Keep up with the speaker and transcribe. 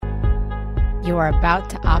You are about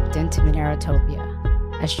to opt into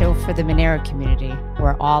Monerotopia, a show for the Monero community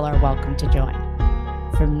where all are welcome to join.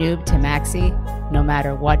 From noob to maxi, no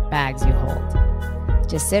matter what bags you hold.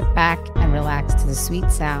 Just sit back and relax to the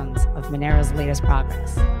sweet sounds of Monero's latest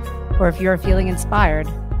progress. Or if you're feeling inspired,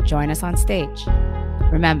 join us on stage.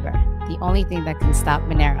 Remember, the only thing that can stop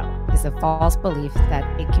Monero is the false belief that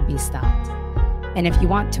it can be stopped. And if you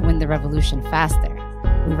want to win the revolution faster,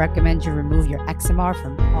 we recommend you remove your XMR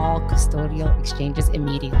from all custodial exchanges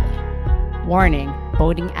immediately. Warning,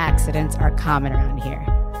 voting accidents are common around here.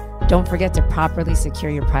 Don't forget to properly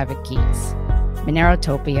secure your private keys.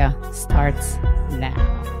 Monerotopia starts now.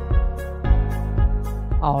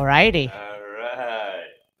 Alrighty. All right.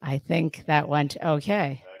 I think that went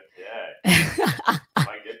okay. Okay. Am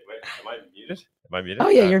I good? Wait, am I muted? Am I muted? Oh,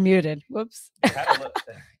 yeah, you're muted. Whoops.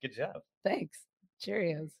 Good job. Thanks.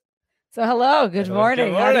 Cheerios. So, hello. Good morning.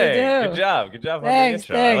 Good How morning. do you do? Good job. Good job on Thanks.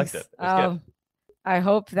 the intro. I liked Thanks. it. It was good. I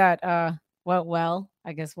hope that went well.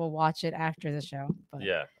 I guess we'll watch it after the show. But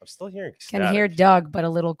Yeah, I'm still hearing can static. hear Doug, but a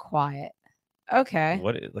little quiet. Okay.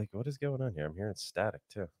 What is going on here? I'm hearing static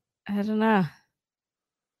too. I don't know.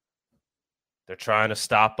 They're trying to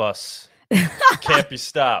stop us. Can't be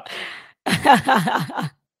stopped.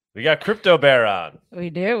 We got Crypto Bear on. We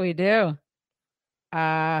do.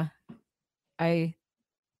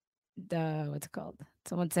 What's it called?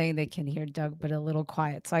 Someone's saying they can hear Doug, but a little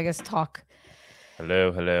quiet. So I guess talk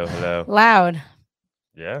Hello. loud.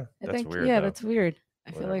 Yeah, that's I think, weird. yeah, though. that's weird.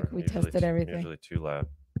 I feel like Whatever. we Usually tested everything. Usually too loud.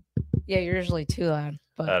 Yeah, you're usually too loud. I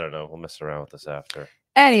But don't know. We'll mess around with this after.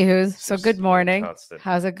 anywho, so Just good morning. constant.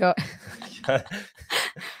 How's it go?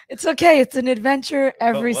 It's okay. It's an adventure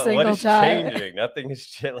every What single is time. changing? Nothing is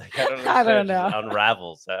shit. Like I don't, I don't understand. It just know.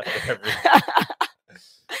 unravels after every.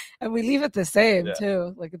 And we leave it the same Yeah.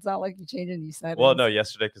 too. Like it's not like you change any settings. Well, no,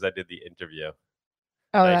 yesterday because I did the interview.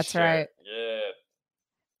 Oh, Nice that's shirt. right.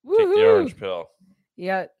 Yeah. Take the orange Woohoo! pill.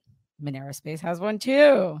 Yeah, Monero Space has one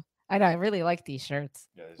too. I know. I really like these shirts.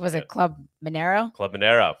 Yeah, these are Was good. it Club Monero? Club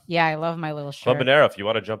Monero? Yeah, I love my little Club shirt. Monero. If you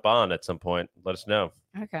want to jump on at some point, let us know.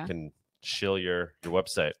 Okay. You can shill your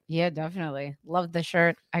website. Yeah, definitely. Love the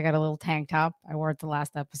shirt. I got a little tank top. I wore it the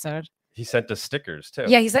last episode. He sent us stickers too.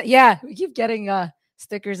 Yeah, he said. Yeah, we keep getting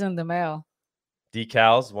stickers in the mail.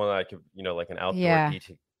 Decals. One I could, like an outdoor Yeah.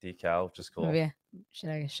 decal, which is cool. Maybe should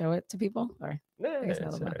I show it to people or? Nah, I guess it's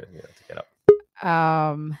another all one. right. Yeah, take it up.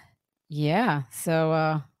 Yeah.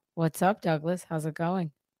 So what's up, Douglas? How's it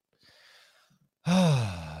going?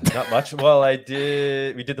 Not much. Well, we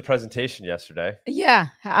did the presentation yesterday. Yeah.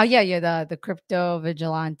 Yeah. The Crypto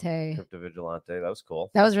Vigilante. Crypto Vigilante. That was cool.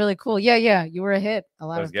 That was really cool. Yeah. You were a hit. A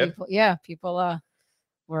lot That of was good? people. Yeah, people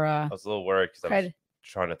were I was a little worried because I was tried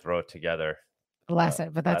trying to throw it together. last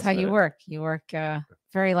minute, but that's last how you minute. work. You work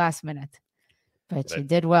very last minute. But Did I- you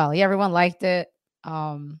did well. Yeah, everyone liked it.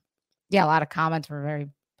 Yeah, a lot of comments were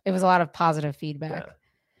it was a lot of positive feedback. Yeah.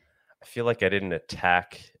 I feel like I didn't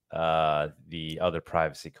attack the other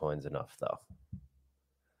privacy coins enough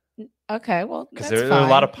though. Okay, well, Because that's there are a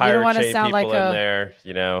lot of fine. You don't pirate wanna chain sound people like in there,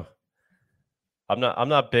 I'm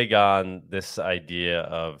not big on this idea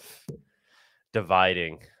of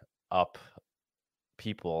dividing up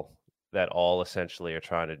people that all essentially are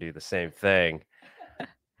trying to do the same thing.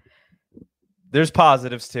 There's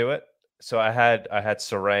positives to it. So I had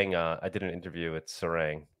Sarang. I did an interview with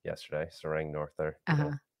Sarang yesterday. Sarang Norther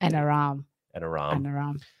And Aram. and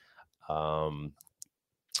Aram.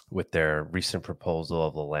 With their recent proposal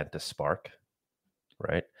of Lalanta Spark,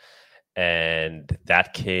 right? And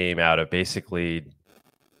that came out of basically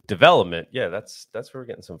development. Yeah, that's where we're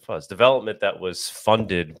getting some fuzz. Development that was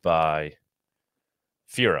funded by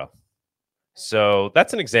Fira. So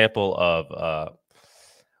that's an example of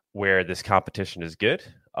where this competition is good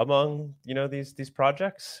among these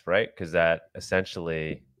projects, right? Because that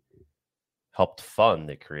essentially helped fund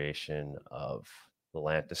the creation of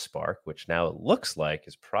Lalanta Spark, which now it looks like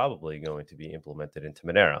is probably going to be implemented into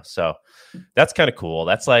Monero. So that's kind of cool.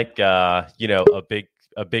 That's like a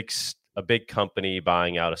big company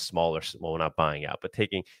buying out a smaller, well, not buying out, but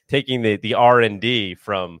taking the R&D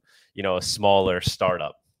from a smaller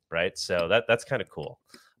startup, right? So that's kind of cool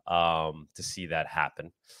to see that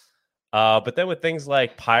happen. But then with things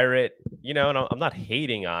like Pirate, and I'm not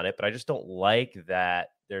hating on it, but I just don't like that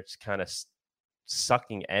they're kind of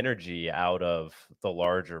sucking energy out of the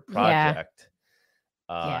larger project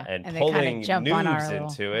and pulling noobs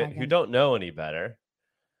into it who don't know any better.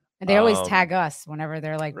 And they always tag us whenever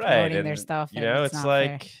they're like promoting their stuff. It's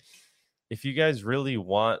like, if you guys really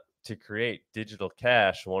want to create digital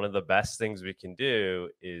cash, one of the best things we can do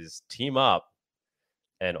is team up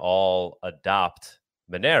and all adopt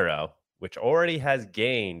Monero, which already has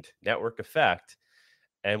gained network effect,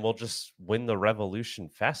 and will just win the revolution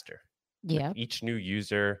faster. Yeah. With each new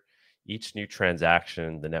user, each new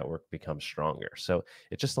transaction, the network becomes stronger. So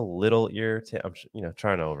it's just a little irritating. I'm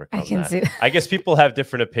trying to overcome that. I guess people have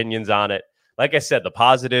different opinions on it. Like I said, the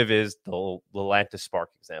positive is the Lattice Spark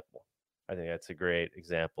example. I think that's a great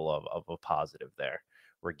example of a positive there.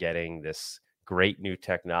 We're getting this great new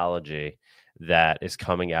technology that is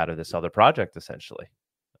coming out of this other project, essentially.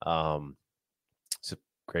 It's a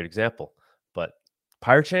great example. But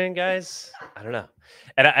Pirate Chain, guys, I don't know.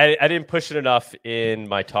 And I didn't push it enough in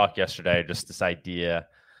my talk yesterday, just this idea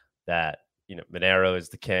that, Monero is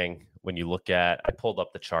the king. When you look at, I pulled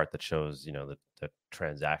up the chart that shows, the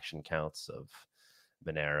transaction counts of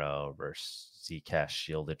Monero versus Zcash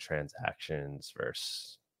shielded transactions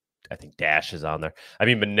versus, I think Dash is on there. I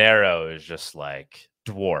mean, Monero is just like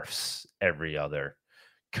dwarfs every other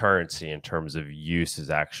currency in terms of use as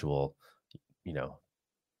actual,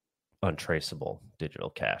 untraceable digital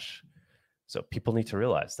cash. So people need to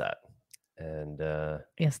realize that. And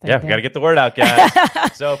yes, we got to get the word out, guys.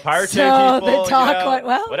 So Pirate Chain people, the talk went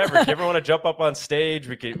well. Whatever. If you ever want to jump up on stage,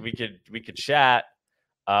 we could chat.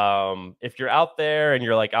 If you're out there and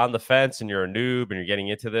you're like on the fence and you're a noob and you're getting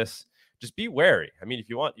into this, just be wary. I mean, if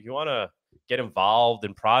you want to get involved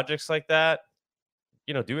in projects like that,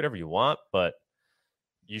 do whatever you want, but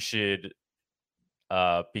you should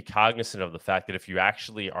be cognizant of the fact that if you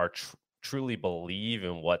actually are truly believe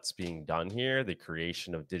in what's being done here, the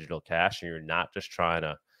creation of digital cash, and you're not just trying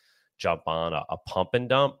to jump on a pump and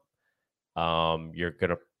dump,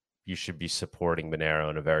 you should be supporting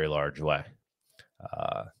Monero in a very large way.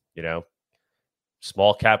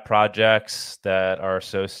 Small cap projects that are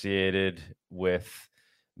associated with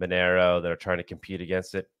Monero that are trying to compete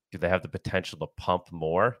against it, do they have the potential to pump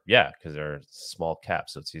more? Yeah, because they're small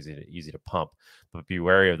caps, so it's easy to pump. But be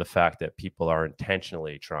wary of the fact that people are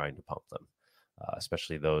intentionally trying to pump them,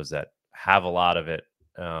 especially those that have a lot of it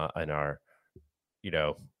and are,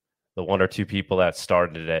 the one or two people that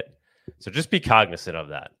started it. So just be cognizant of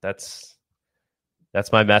that. That's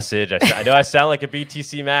my message. I know I sound like a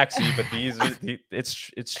BTC maxi, but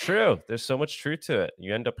it's true. There's so much truth to it.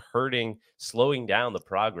 You end up slowing down the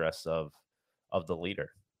progress of the leader,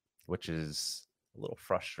 which is a little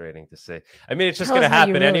frustrating to say. I mean, it's just going to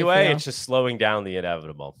happen really anyway. Feel. It's just slowing down the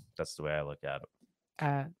inevitable. That's the way I look at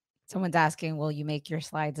it. Someone's asking, will you make your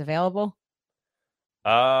slides available?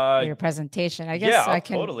 Your presentation, I guess. Yeah, I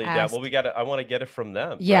can totally. Ask. Yeah, well, I want to get it from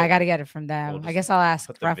them. Yeah, right? I got to get it from them. I guess I'll ask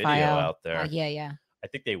put the Raphael video out there. Yeah. I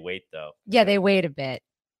think they wait though. Yeah, they wait a bit.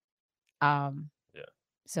 Yeah.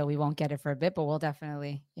 So we won't get it for a bit, but we'll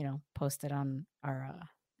definitely, post it on our.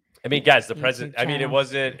 I mean, guys, the president. I mean, it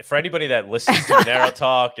wasn't for anybody that listens to Monero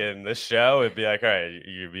Talk and this show. It'd be like, all right,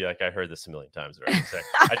 you'd be like, I heard this a million times already. So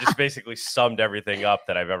I just basically summed everything up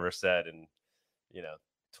that I've ever said in,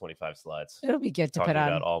 25 slides. It'll be good to put on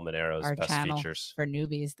about all Monero's our best features for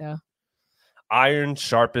newbies, though. Iron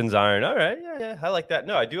sharpens iron. All right, yeah, I like that.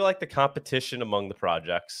 No, I do like the competition among the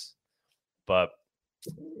projects, but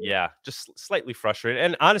yeah, just slightly frustrated.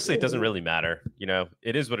 And honestly, it doesn't really matter.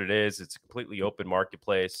 It is what it is. It's a completely open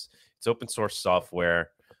marketplace. It's open source software.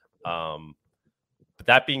 But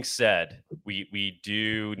that being said, we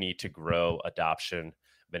do need to grow adoption.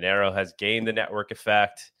 Monero has gained the network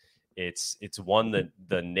effect. It's won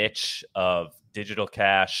the niche of digital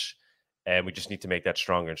cash, and we just need to make that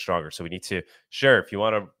stronger and stronger. So we need to, if you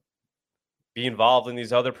want to be involved in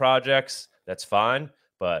these other projects, that's fine.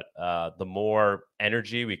 But the more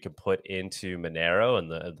energy we can put into Monero and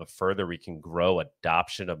the further we can grow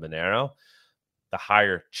adoption of Monero, the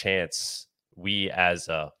higher chance we as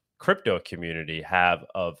a crypto community have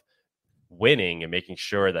of winning and making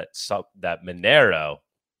sure that that Monero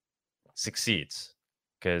succeeds,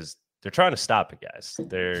 because they're trying to stop it, guys.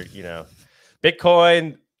 They're,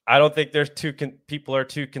 Bitcoin. I don't think there's people are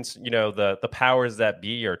too, the powers that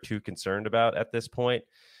be are too concerned about at this point.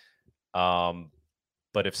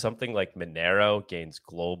 But if something like Monero gains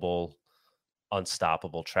global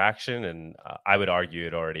unstoppable traction, and I would argue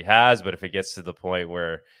it already has, but if it gets to the point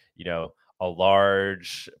where, a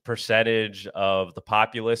large percentage of the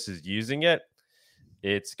populace is using it,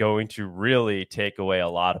 it's going to really take away a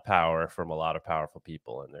lot of power from a lot of powerful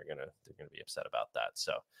people, and they're gonna be upset about that.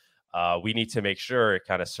 So we need to make sure it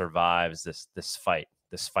kind of survives this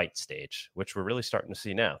fight stage, which we're really starting to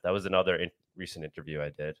see now. That was another recent interview I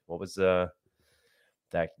did. What was that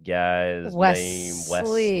guy's name?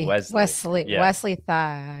 Wesley. Yeah. Wesley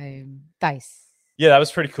Theis. Yeah, that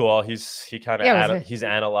was pretty cool. He's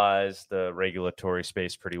analyzed the regulatory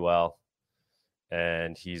space pretty well,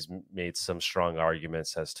 and he's made some strong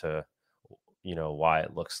arguments as to why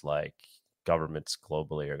it looks like governments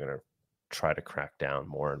globally are going to try to crack down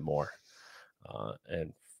more and more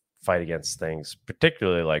and fight against things,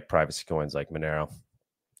 particularly like privacy coins like Monero,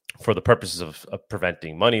 for the purposes of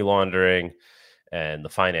preventing money laundering and the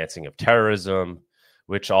financing of terrorism,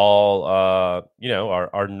 which all,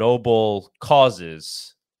 are noble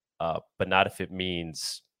causes, but not if it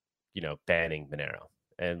means, banning Monero.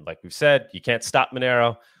 And like we've said, you can't stop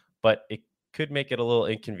Monero, but it could make it a little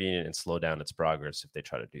inconvenient and slow down its progress if they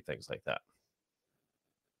try to do things like that.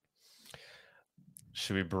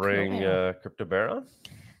 Should we bring Crypto Bear on?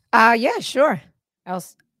 Yeah, sure. I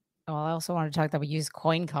also want to talk that we use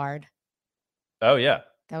CoinCard. Oh yeah,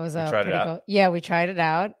 that was pretty cool. Yeah, we tried it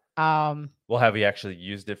out. Well, have we actually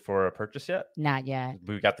used it for a purchase yet? Not yet.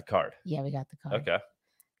 We got the card. Yeah, we got the card. Okay.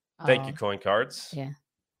 Thank you, CoinCards. Yeah,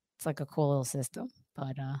 it's like a cool little system.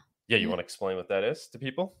 But yeah, you want to explain what that is to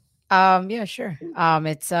people? Yeah, sure.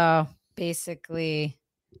 It's basically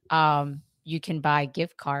you can buy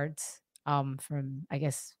gift cards from, I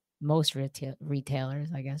guess, most retailers,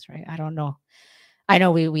 I guess, right? I don't know. I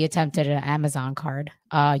know we attempted an Amazon card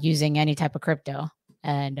using any type of crypto,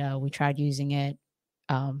 and we tried using it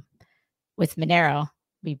with Monero.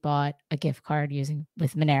 We bought a gift card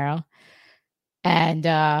with Monero, and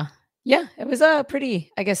yeah, it was a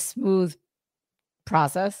pretty, I guess, smooth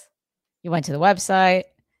process. You went to the website,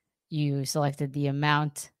 you selected the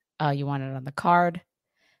amount you wanted on the card,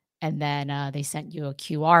 and then they sent you a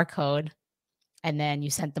QR code, and then you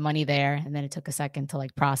sent the money there, and then it took a second to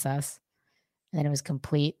like process, and then it was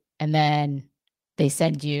complete. And then they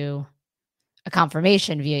send you a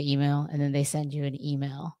confirmation via email, and then they send you an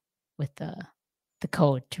email with the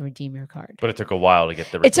code to redeem your card. But it took a while to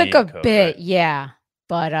get the redeem code. It took a bit, right? Yeah.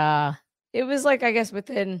 But it was like, I guess,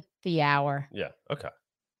 within the hour. Yeah. Okay.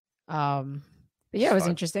 But yeah, it was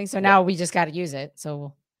interesting. So now we just got to use it.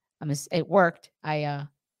 So it worked. I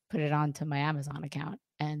put it onto my Amazon account,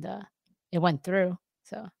 and it went through.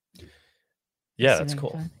 So yeah, that's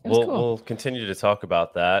cool. We'll continue to talk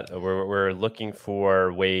about that. We're looking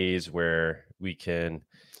for ways where we can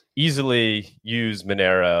easily use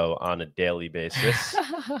Monero on a daily basis,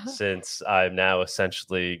 since I'm now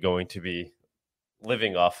essentially going to be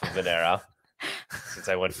living off of Monero. Since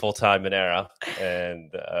I went full-time Monero,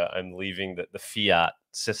 and I'm leaving the fiat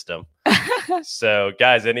system. So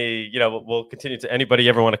guys, we'll continue to, anybody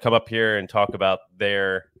ever want to come up here and talk about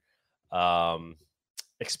their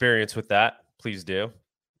experience with that, please do.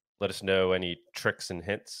 Let us know any tricks and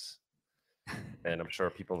hints. And I'm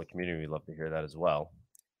sure people in the community would love to hear that as well.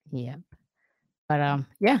 Yeah. But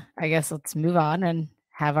yeah, I guess let's move on and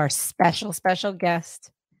have our special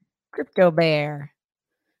guest, Crypto Bear.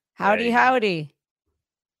 Howdy, howdy.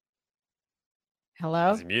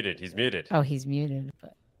 Hello? He's muted. Oh, he's muted.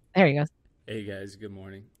 But there he goes. Hey, guys. Good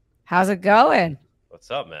morning. How's it going?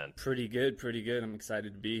 What's up, man? Pretty good. I'm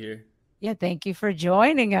excited to be here. Yeah, thank you for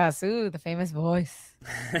joining us. Ooh, the famous voice.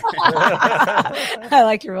 I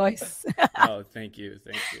like your voice. Oh, thank you.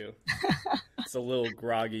 It's a little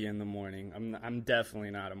groggy in the morning. I'm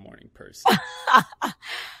definitely not a morning person.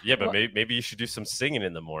 Yeah, but maybe you should do some singing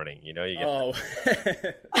in the morning. You get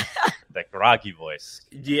that groggy voice.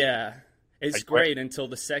 Yeah, it's great until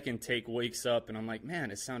the second take wakes up, and I'm like,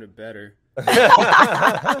 man, it sounded better.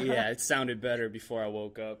 Yeah, it sounded better before I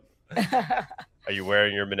woke up. Are you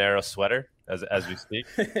wearing your Monero sweater as we speak?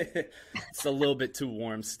 It's a little bit too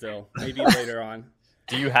warm still. Maybe later on.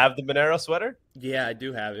 Do you have the Monero sweater? Yeah, I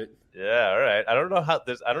do have it. Yeah, all right. I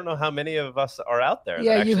don't know how many of us are out there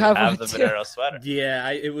that you have the Monero sweater. Yeah,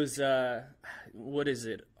 it was what is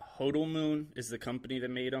it? Hodl Moon is the company that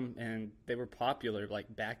made them, and they were popular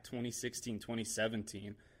like back 2016,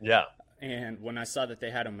 2017. Yeah. And when I saw that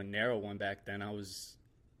they had a Monero one back then, I was,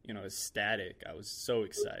 ecstatic. I was so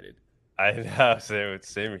excited. I know.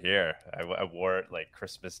 Same here. I wore it like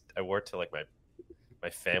Christmas. I wore it to like my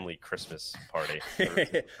family Christmas party.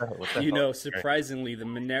 Surprisingly, the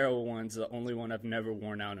Monero one's the only one I've never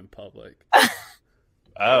worn out in public.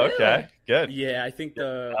 Oh, okay. Good. Yeah, I think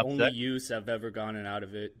the only use I've ever gotten out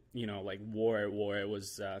of it, like wore it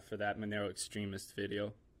was for that Monero Extremist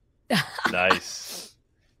video. Nice.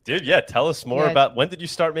 Dude, yeah, tell us more about, when did you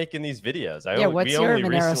start making these videos? We only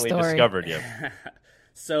recently discovered you.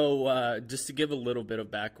 So just to give a little bit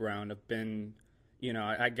of background, I've been,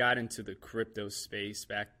 I got into the crypto space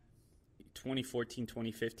back 2014,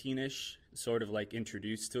 2015-ish, sort of like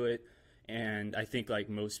introduced to it. And I think like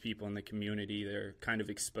most people in the community, they're kind of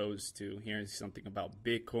exposed to hearing something about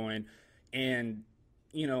Bitcoin. And,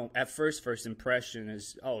 at first impression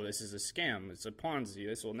is, oh, this is a scam. It's a Ponzi.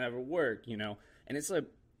 This will never work, And it's like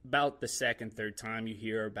about the second, third time you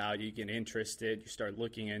hear about it, you get interested, you start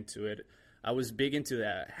looking into it. I was big into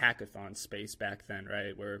that hackathon space back then,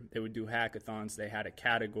 right? Where they would do hackathons. They had a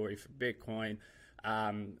category for Bitcoin.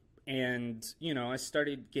 And, you know, I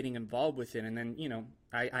started getting involved with it. And then, you know,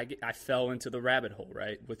 I fell into the rabbit hole,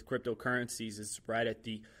 right? With cryptocurrencies, it's right at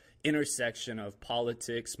the intersection of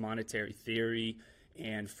politics, monetary theory,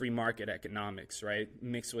 and free market economics, right?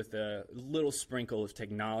 Mixed with a little sprinkle of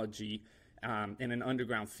technology and an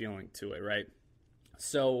underground feeling to it, right?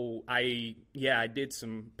 So I did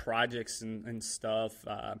some projects and stuff,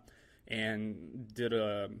 and did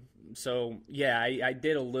I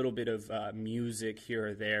did a little bit of music here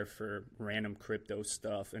or there for random crypto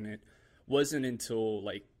stuff, and it wasn't until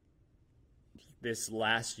like this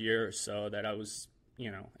last year or so that I was, you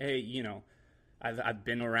know, hey, you know, I've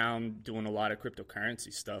been around doing a lot of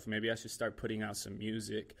cryptocurrency stuff. Maybe I should start putting out some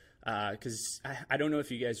music, because I don't know if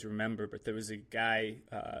you guys remember, but there was a guy,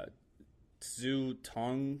 Zhu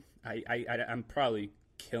Tong. I'm probably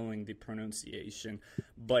killing the pronunciation,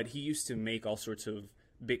 but he used to make all sorts of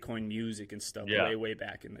Bitcoin music and stuff way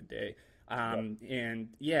back in the day.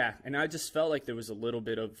 And I just felt like there was a little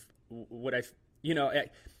bit of what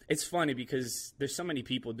it's funny because there's so many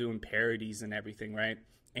people doing parodies and everything, right?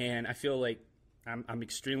 And I feel like I'm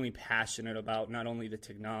extremely passionate about not only the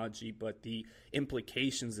technology, but the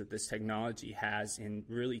implications that this technology has in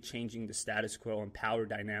really changing the status quo and power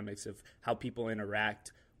dynamics of how people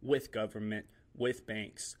interact with government, with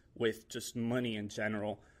banks, with just money in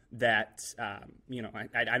general. That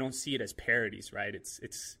I don't see it as parodies, right?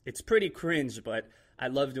 It's pretty cringe, but I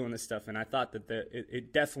love doing this stuff, and I thought that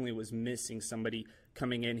it definitely was missing somebody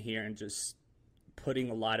coming in here and just putting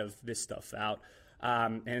a lot of this stuff out.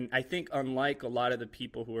 And I think unlike a lot of the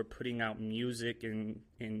people who are putting out music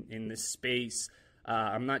in this space,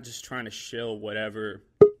 I'm not just trying to shill whatever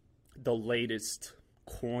the latest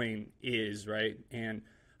coin is, right? And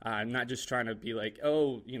I'm not just trying to be like,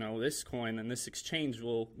 oh, you know, this coin and this exchange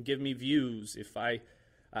will give me views if I,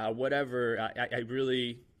 whatever. I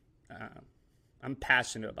really, I'm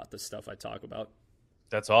passionate about the stuff I talk about.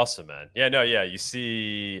 That's awesome, man. Yeah. You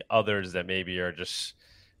see others that maybe are just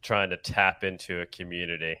trying to tap into a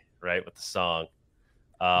community, right, with the song.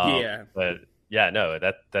 But yeah, no,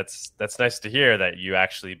 that's nice to hear that you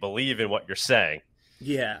actually believe in what you're saying.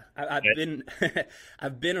 Yeah, I've been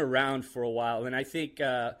I've been around for a while, and I think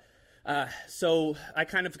so. I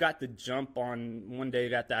kind of got the jump on one day.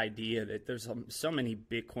 Got the idea that there's so many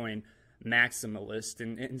Bitcoin maximalists,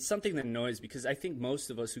 and something that annoys because I think most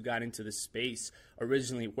of us who got into the space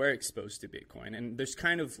originally were exposed to Bitcoin, and there's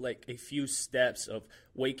kind of like a few steps of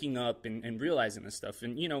waking up and realizing this stuff.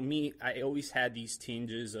 And you know, me, I always had these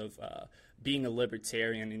tinges of being a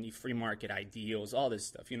libertarian and the free market ideals, all this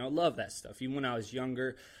stuff. You know, love that stuff, even when I was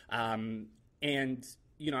younger. And,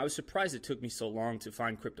 you know, I was surprised it took me so long to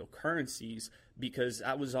find cryptocurrencies because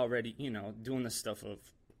I was already, you know, doing the stuff of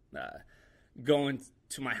going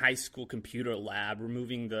to my high school computer lab,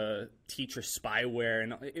 removing the teacher spyware.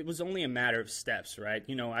 And it was only a matter of steps, right?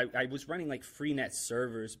 You know, I was running like freenet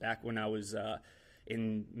servers back when I was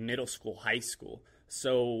in middle school, high school.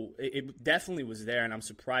 So it definitely was there, and I'm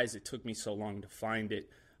surprised it took me so long to find it.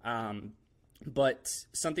 But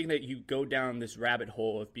something that you go down this rabbit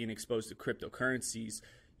hole of being exposed to cryptocurrencies,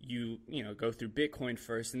 you know, go through Bitcoin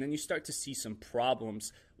first, and then you start to see some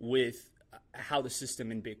problems with how the system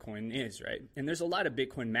in Bitcoin is, right? And there's a lot of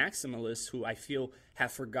Bitcoin maximalists who I feel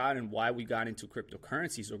have forgotten why we got into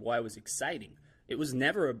cryptocurrencies or why it was exciting. It was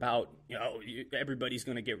never about, you know, everybody's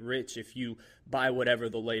going to get rich if you buy whatever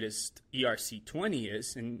the latest ERC20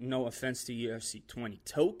 is. And no offense to ERC20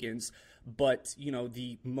 tokens, but, you know,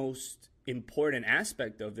 the most important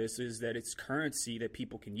aspect of this is that it's currency that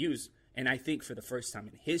people can use. And I think for the first time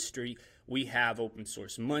in history, we have open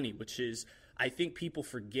source money, which is, I think people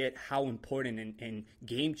forget how important and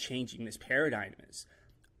game-changing this paradigm is.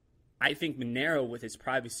 I think Monero, with its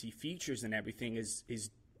privacy features and everything, is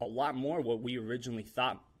a lot more what we originally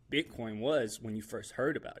thought Bitcoin was when you first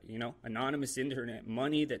heard about it. You know, anonymous internet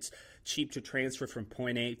money that's cheap to transfer from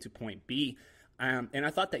point A to point B. And I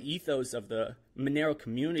thought the ethos of the Monero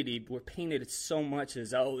community were painted so much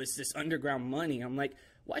as, oh, it's this underground money. I'm like,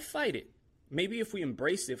 why fight it? Maybe if we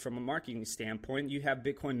embrace it from a marketing standpoint, you have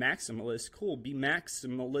Bitcoin maximalists, cool, be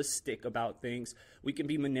maximalistic about things. We can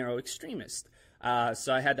be Monero extremists.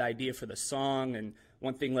 So I had the idea for the song, and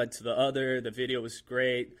one thing led to the other. The video was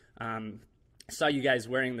great. Saw you guys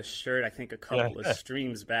wearing the shirt, I think, a couple of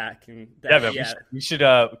streams back. And we should.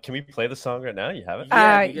 Can we play the song right now? You have it?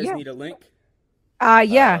 Yeah. Do you guys need a link?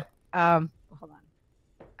 Yeah. Hold on.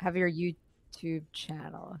 I have your YouTube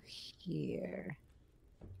channel here.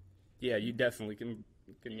 Yeah, you definitely can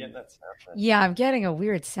get that sound. Yeah, I'm getting a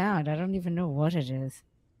weird sound. I don't even know what it is.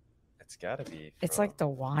 It's got to be. It's like the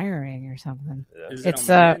wiring or something. Yeah. Is it It's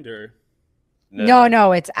on my end or?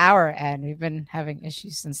 No, it's our end. We've been having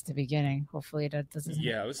issues since the beginning. Hopefully that doesn't.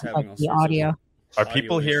 Yeah, I was having all the sorts audio. of Are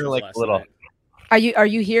people audio here issues like last little? night. Are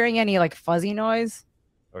you hearing any like fuzzy noise?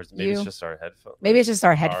 Or maybe it's You? just our headphones. Maybe it's just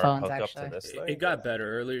our Our headphones hookup to actually. this thing? It got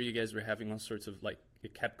better earlier. You guys were having all sorts of like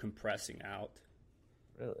it kept compressing out.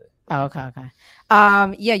 Really? Oh, okay.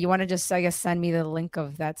 Yeah, you want to just I guess send me the link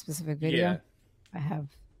of that specific video? I have.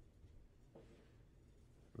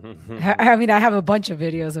 I mean, I have a bunch of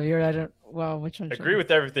videos of yours. I don't. Well, which one? Agree with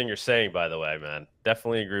everything you're saying, by the way, man.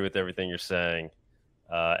 Definitely agree with everything you're saying.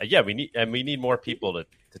 Yeah, we need more people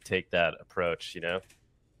to take that approach. You know,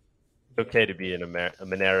 it's okay to be a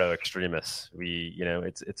Monero extremist.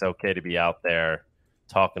 It's okay to be out there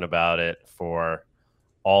talking about it for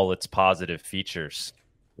all its positive features.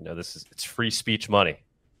 You know, it's free speech money. You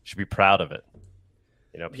should be proud of it.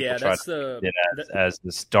 You know, people try to see it as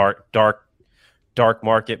this dark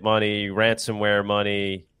market money, ransomware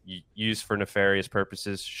money used for nefarious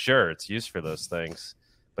purposes. Sure, it's used for those things,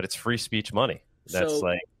 but it's free speech money. That's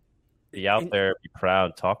be out there, be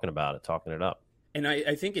proud, talking about it, talking it up. And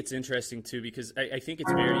I think it's interesting too, because I think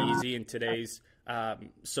it's very easy in today's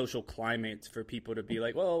social climate for people to be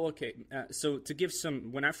like, well, okay. So to give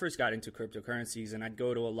when I first got into cryptocurrencies, and I'd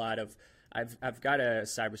go to a lot of, I've got a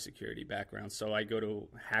cybersecurity background, so I go to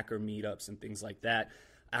hacker meetups and things like that.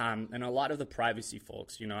 And a lot of the privacy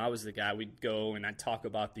folks, I was the guy, we'd go and I'd talk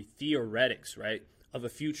about the theoretics, right, of a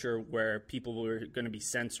future where people were going to be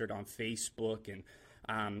censored on Facebook and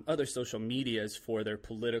other social medias for their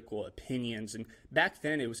political opinions. And back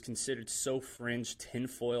then it was considered so fringe,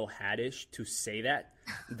 tinfoil hat-ish to say that,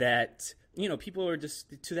 people are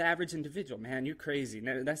just, to the average individual, man, you're crazy.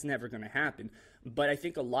 That's never going to happen. But I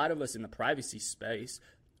think a lot of us in the privacy space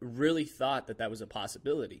really thought that was a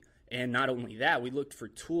possibility. And not only that, we looked for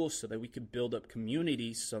tools so that we could build up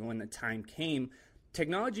communities. So when the time came,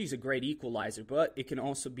 technology is a great equalizer, but it can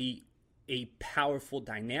also be a powerful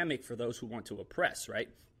dynamic for those who want to oppress, right?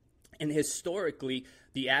 And historically,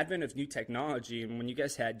 the advent of new technology, and when you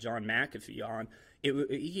guys had John McAfee on,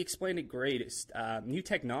 he explained it greatest. New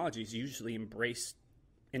technology is usually embraced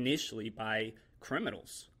initially by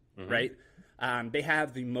criminals, right? They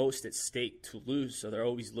have the most at stake to lose, so they're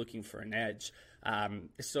always looking for an edge.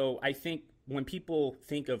 So I think when people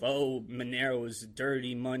think of, Monero is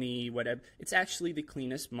dirty money, whatever, it's actually the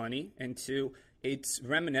cleanest money. And two, it's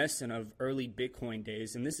reminiscent of early Bitcoin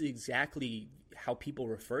days. And this is exactly how people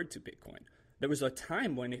referred to Bitcoin. There was a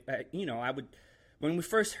time when, when we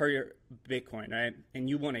first heard Bitcoin, right, and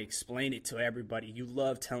you want to explain it to everybody, you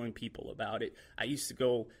love telling people about it. I used to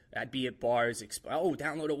go, I'd be at bars,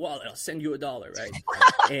 download a wallet, I'll send you $1,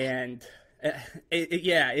 right? And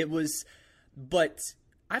it was, but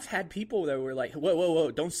I've had people that were like, whoa,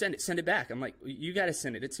 don't send it back. I'm like, you got to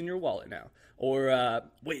send it. It's in your wallet now. Or,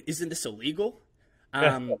 wait, isn't this illegal?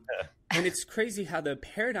 And it's crazy how the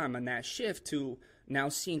paradigm on that shift to now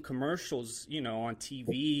seeing commercials, on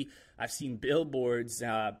TV, I've seen billboards.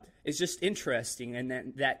 It's just interesting.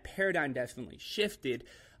 And that paradigm definitely shifted.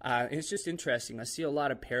 It's just interesting. I see a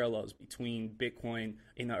lot of parallels between Bitcoin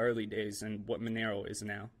in the early days and what Monero is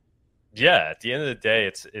now. Yeah, at the end of the day,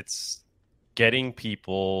 it's getting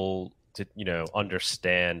people to,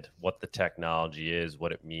 understand what the technology is,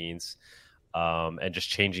 what it means, and just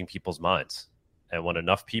changing people's minds. And when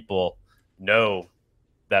enough people know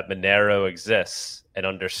that Monero exists and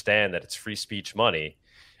understand that it's free speech money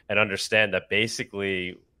and understand that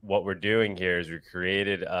basically what we're doing here is we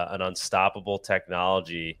created an unstoppable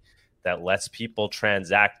technology that lets people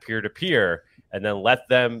transact peer-to-peer and then let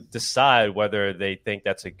them decide whether they think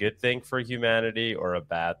that's a good thing for humanity or a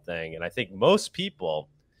bad thing. And I think most people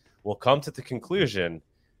will come to the conclusion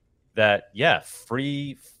that,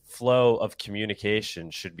 free flow of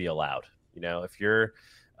communication should be allowed. If you're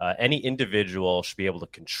any individual should be able to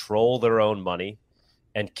control their own money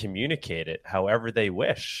and communicate it however they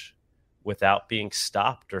wish without being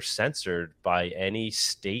stopped or censored by any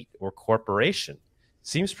state or corporation.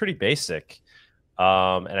 Seems pretty basic.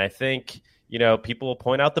 And I think, people will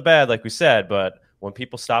point out the bad, like we said, but when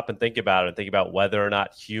people stop and think about it and think about whether or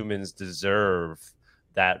not humans deserve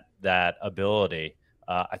that ability,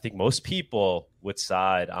 I think most people would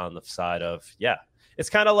side on the side of, it's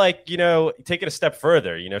kind of like, take it a step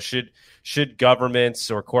further, should governments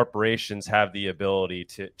or corporations have the ability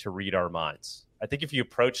to read our minds? I think if you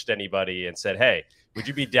approached anybody and said, hey, would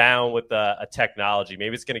you be down with a technology?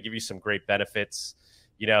 Maybe it's going to give you some great benefits.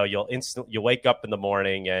 You'll wake up in the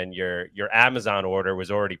morning and your Amazon order was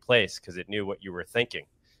already placed because it knew what you were thinking.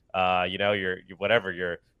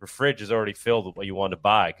 Your fridge is already filled with what you want to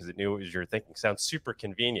buy because it knew what you were thinking. Sounds super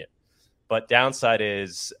convenient. But downside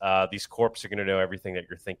is these corps are going to know everything that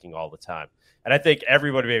you're thinking all the time. And I think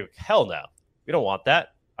everybody would be like, hell no, we don't want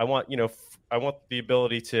that. I want, I want the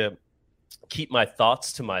ability to keep my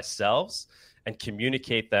thoughts to myself and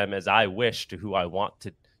communicate them as I wish to who I want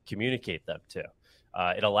to communicate them to.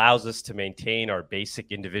 It allows us to maintain our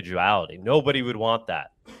basic individuality. Nobody would want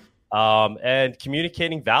that. And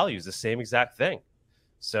communicating values, the same exact thing.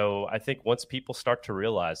 So I think once people start to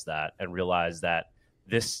realize that and realize that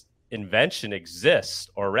this invention exists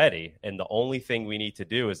already, and the only thing we need to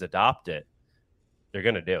do is adopt it, they're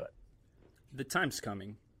going to do it. The time's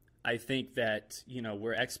coming. I think that,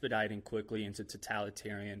 we're expediting quickly into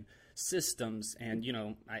totalitarian systems. And,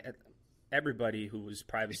 everybody who was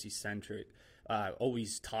privacy centric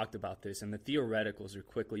always talked about this. And the theoreticals are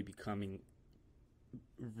quickly becoming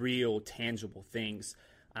real, tangible things.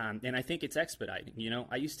 And I think it's expediting.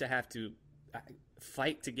 I used to have to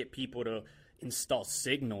fight to get people to install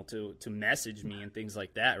Signal to message me and things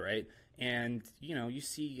like that, right? And, you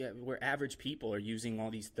see where average people are using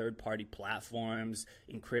all these third-party platforms,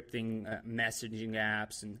 encrypting messaging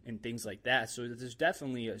apps and things like that. So there's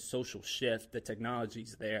definitely a social shift. The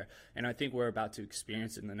technology's there. And I think we're about to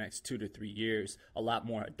experience in the next 2 to 3 years a lot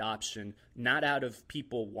more adoption, not out of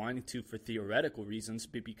people wanting to for theoretical reasons,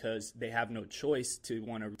 but because they have no choice to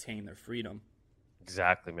want to retain their freedom.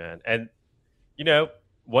 Exactly, man. And,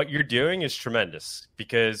 what you're doing is tremendous,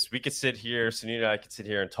 because we could sit here, Sunita and I could sit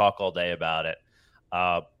here and talk all day about it.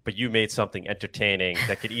 But you made something entertaining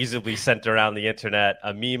that could easily be sent around the internet,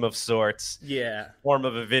 a meme of sorts, form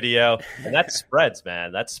of a video, and that spreads,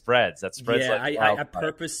 man. That spreads. Yeah, like I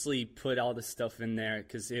purposely put all the stuff in there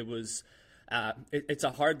because it was, it's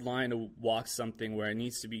a hard line to walk something where it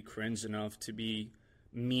needs to be cringe enough to be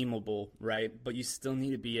memeable, right? But you still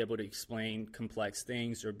need to be able to explain complex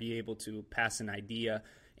things or be able to pass an idea.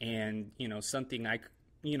 And, something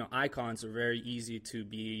icons are very easy to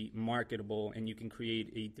be marketable, and you can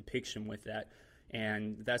create a depiction with that.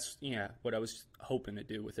 And that's, what I was hoping to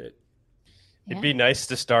do with it. It'd be nice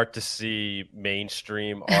to start to see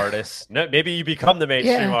mainstream artists. No, maybe you become the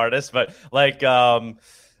mainstream artist, but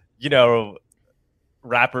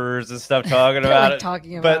rappers and stuff talking about it.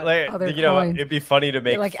 Talking about it'd be funny to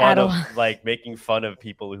make fun of making fun of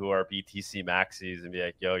people who are BTC maxis and be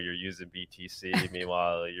like, yo, you're using BTC,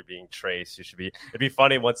 meanwhile you're being traced. It'd be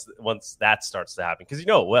funny once that starts to happen, because it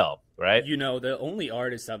will, right? The only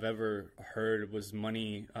artist I've ever heard was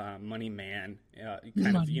Money Man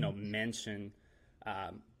mention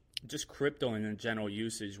just crypto in a general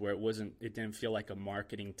usage, where it didn't feel like a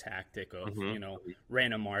marketing tactic of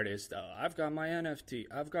random artist. I've got my NFT.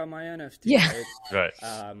 Right.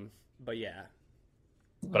 But yeah.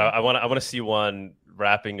 But I want to see one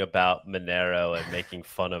rapping about Monero and making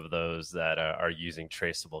fun of those that are using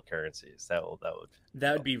traceable currencies. That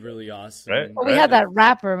would be really awesome. Right? Well, we had that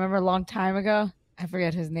rapper, remember, a long time ago. I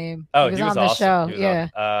forget his name. Oh, he was on the show.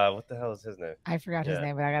 What the hell is his name? I forgot his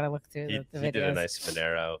name, but I gotta look through the videos. He did a nice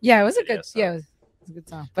Monero. Yeah, it was a good. Song. Yeah, it was a good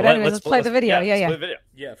song. But anyways, let's play the video. Let's play the video.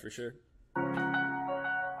 Yeah, for sure. I'm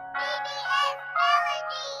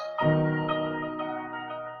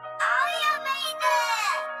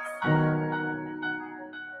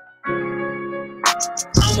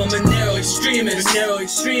a Monero extremist.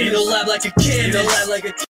 In the lab like a kid.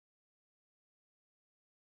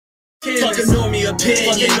 Fucking normie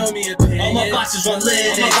opinion. All my bosses run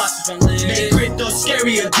Linux. Make crypto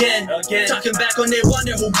scary again. Talking back on they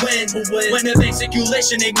wonder who win. When it makes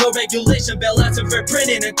circulation, ignore regulation. Bailouts and fair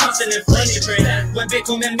printing and constant inflation. When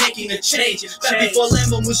Bitcoin man making a change. Back before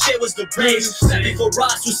Lambo when shit was the rage. Back before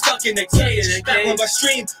Ross was stuck in a cage. Back when my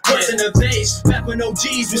stream wasn't a vase. Back when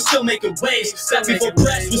OGs was still making waves. Back before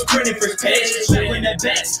press was printing first page. Back when that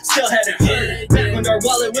bets still had a hit. Back when our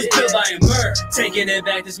wallet was built by a mer. Taking it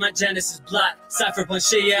back, this my Genesis block. Cypherpunk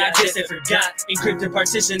shit, yeah, I guess they forgot. Encrypted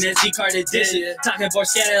partition and Z-card edition. Talking for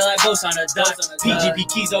scanning like boats on a dock. PGP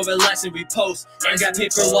keys over likes and repost. And got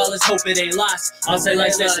paper wallets, hope it ain't lost. I'll say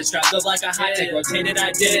like this, it's strapped up like a high-tech rotated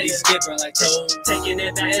identity skipper like toe. Taking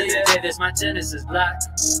it back to the day, this my Genesis block.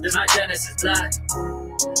 This my Genesis block.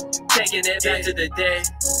 Taking it back to the day,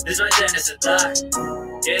 this my Genesis block.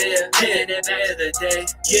 Yeah, taking it back to the day.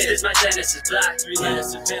 Yeah, this my Genesis block. 3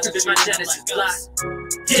 letters surveillance. This my Genesis block.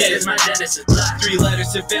 Yeah, this my Genesis block. 3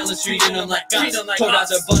 letters surveillance, treating them like us. Pulled out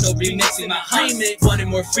the bundle, remixing my remix. Wanted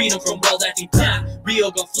more freedom from world acting pop.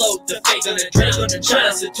 Real gon' float, the fake gonna drown.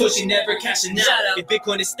 China Satoshi never cashing out. If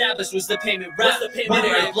Bitcoin established was the payment route.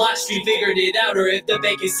 Whether if Blockstream figured it out, or if the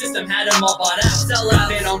banking system had them all bought out. Sell out.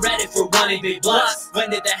 Been on Reddit for wanting big blocks.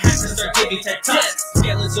 When did the hackers start giving tech talks?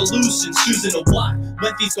 Scaling solutions, choosing a why. When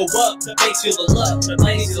fees go up, the banks feel the love.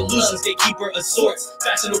 Planning solutions, gatekeeper of sorts.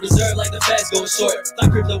 Fashion or reserve like the feds going short. Thought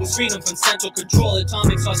crypto was freedom from central control.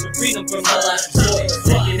 Atomic sauce for freedom from the last resort.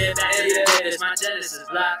 Taking it back to the day, this my Genesis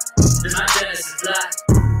block. This my Genesis block.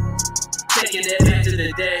 Taking it back to the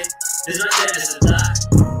day, this my Genesis block.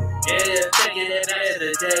 Yeah, taking it back to the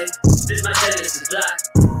day, this my Genesis block.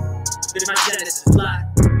 This my Genesis block.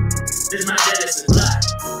 This my Genesis block.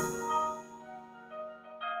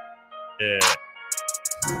 Yeah.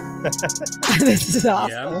 This is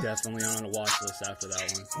awesome. Yeah, I'm definitely on a watch list after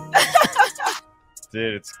that one.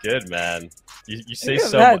 Dude, it's good, man. You say Look at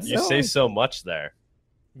so that, much. You say so much there.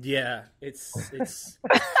 Yeah, it's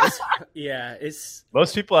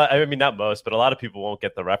Most people, I mean, not most, but a lot of people won't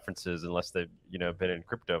get the references unless they've, been in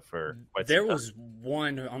crypto for quite some time. There was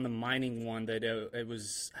one on the mining one that it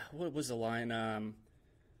was, what was the line?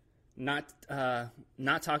 Not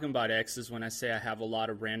talking about X's when I say I have a lot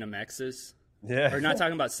of random X's. Yeah. Or not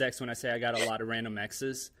talking about sex when I say I got a lot of random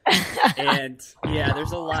X's. And yeah,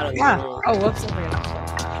 there's a lot of little... Oh, whoops. What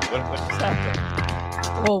just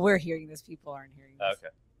happened? Well, we're hearing this. People aren't hearing this. Okay.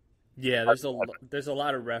 Yeah, there's a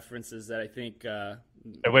lot of references that I think...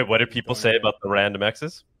 Wait, what did people say about the random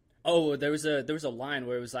X's? Oh, there was a line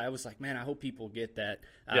where I was like, man, I hope people get that.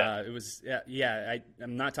 Yeah.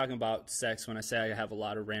 I'm not talking about sex when I say I have a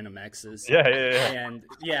lot of random X's. Yeah. And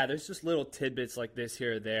yeah, there's just little tidbits like this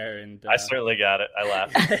here or there. And I certainly got it. I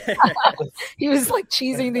laughed. He was like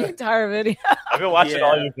cheesing the entire video. I've been watching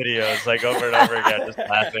all your videos like over and over again, just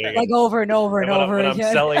laughing. Like over and over and over when again.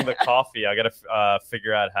 I'm selling the coffee, I got to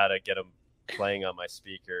figure out how to get them playing on my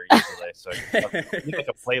speaker easily. So I need like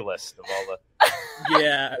a playlist of all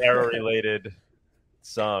the error-related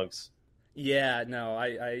songs. Yeah, no,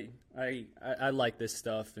 I like this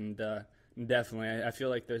stuff, and definitely, I feel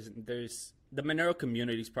like there's the Monero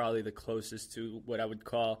community is probably the closest to what I would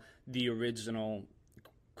call the original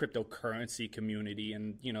cryptocurrency community,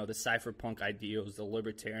 and the cypherpunk ideals, the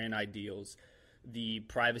libertarian ideals, the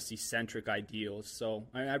privacy-centric ideals. So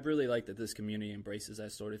I really like that this community embraces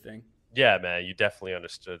that sort of thing. Yeah, man, you definitely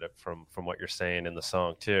understood it from what you're saying in the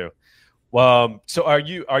song too. So are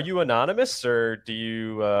you anonymous, or do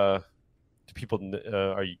you do people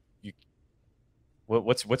are you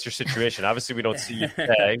what's your situation? Obviously, we don't see you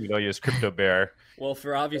today. We know you as Crypto Bear. Well,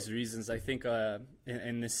 for obvious reasons, I think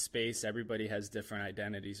in this space, everybody has different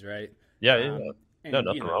identities, right? Yeah. And, no,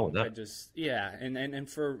 nothing wrong with that. And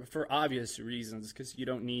for obvious reasons, because you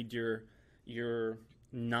don't need your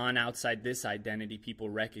non-outside this identity people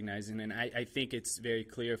recognizing, and I think it's very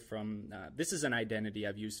clear from this is an identity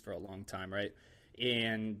I've used for a long time, right?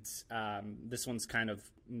 And this one's kind of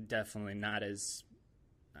definitely not as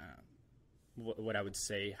what I would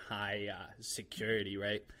say high security,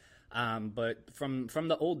 right? But from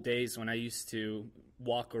the old days when I used to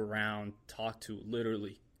walk around, talk to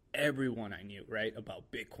literally everyone I knew, right,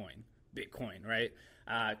 about Bitcoin, right?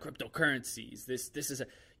 Cryptocurrencies, this is a,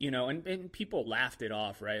 and people laughed it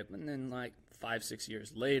off, right? And then like 5-6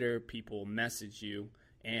 years later, people message you,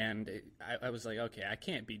 and I was like, okay, I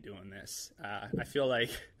can't be doing this. I feel like,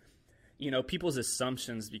 people's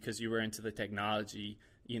assumptions because you were into the technology,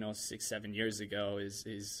 6-7 years ago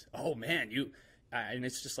is oh man, and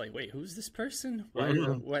it's just like, wait, who's this person? Why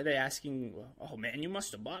are they asking? Oh man, you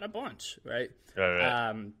must have bought a bunch, right?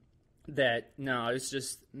 Right. It's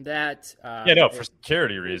just that. For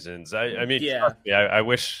security reasons. I mean, yeah. I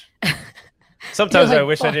wish. Sometimes Like, I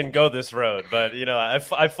wish I didn't go this road, but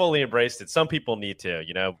I fully embraced it. Some people need to.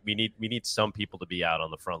 We need some people to be out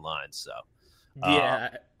on the front lines. So.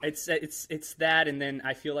 Yeah, it's that, and then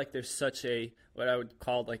I feel like there's such a what I would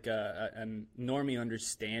call like a normie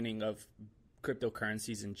understanding of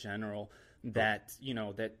cryptocurrencies in general that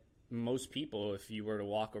that most people, if you were to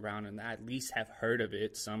walk around and at least have heard of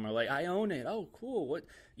it, some are like, I own it. Oh, cool. What?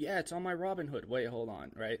 Yeah, it's on my Robinhood. Wait, hold on.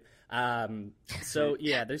 Right. So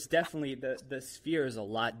yeah, there's definitely the sphere is a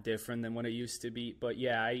lot different than what it used to be. But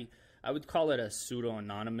yeah, I would call it a pseudo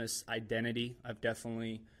anonymous identity. I've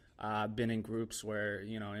definitely been in groups where,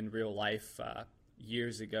 in real life,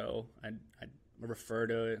 years ago, I'd refer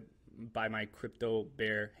to it by my Crypto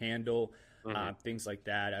Bear handle. Things like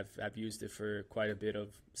that. I've used it for quite a bit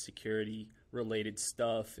of security related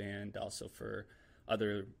stuff, and also for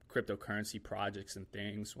other cryptocurrency projects and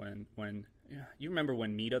things. When you remember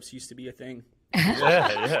when meetups used to be a thing?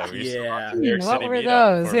 Yeah. What were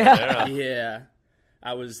those? Yeah.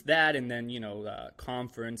 I was that, and then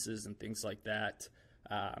conferences and things like that.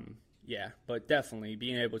 But definitely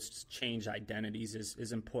being able to change identities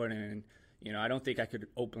is important, and I don't think I could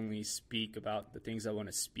openly speak about the things I want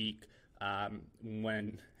to speak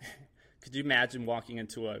when Could you imagine walking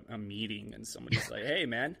into a meeting and somebody's like, "Hey,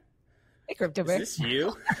 man, Hey, Crypto is Bear. this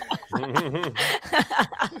you?"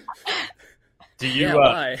 Do you? Yeah,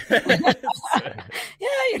 why?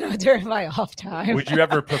 Yeah, during my off time. Would you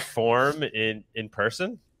ever perform in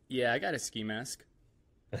person? Yeah, I got a ski mask.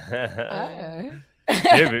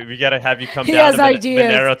 Dude, we gotta have you come He down has to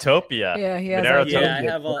ideas. Monerotopia. Yeah, he has Monerotopia, ideas.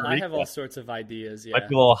 Yeah, I Puerto have all Rico. sorts of ideas. Yeah. Might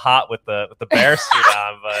be a little hot with the bear suit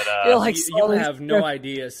on, but Feel like you slowly- have no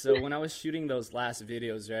idea. So when I was shooting those last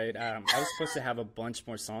videos, right, I was supposed to have a bunch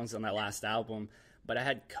more songs on that last album, but I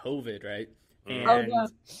had COVID, right? And Oh, no.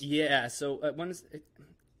 yeah, so once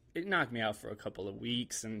it knocked me out for a couple of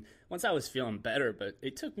weeks, and once I was feeling better, but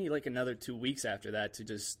it took me like another 2 weeks after that to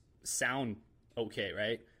just sound okay,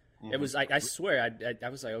 right? It was like, I swear, I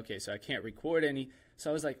was like, okay, so I can't record any.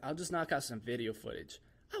 So I was like, I'll just knock out some video footage.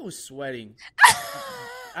 I was sweating.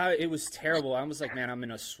 It was terrible. I was like, man, I'm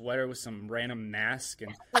in a sweater with some random mask.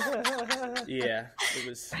 And yeah, it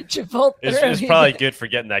was. Chipotle. it's probably good for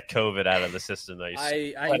getting that COVID out of the system, though. You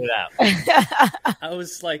sweat it out. I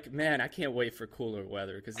was like, man, I can't wait for cooler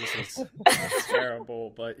weather because this is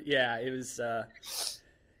terrible. But yeah, it was,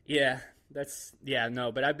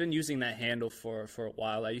 but I've been using that handle for a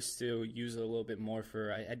while. I used to use it a little bit more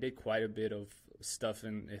I did quite a bit of stuff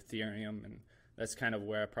in Ethereum, and that's kind of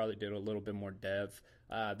where I probably did a little bit more dev.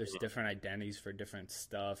 There's different identities for different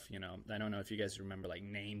stuff. I don't know if you guys remember like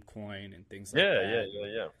Namecoin and things like that.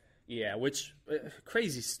 Yeah. Yeah, which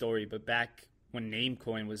crazy story, but back when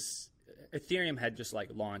Namecoin was, Ethereum had just like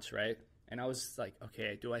launched, right? And I was like,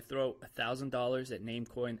 okay, do I throw $1,000 at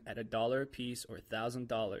Namecoin at $1 a piece or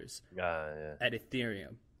 $1,000 at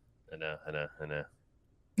Ethereum? I know.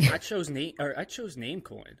 I chose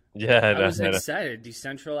Namecoin. Yeah, I was excited.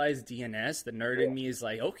 Decentralized DNS. The nerd in me is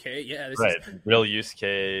like, okay, yeah, this is real use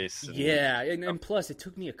case. Yeah, and plus it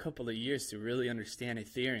took me a couple of years to really understand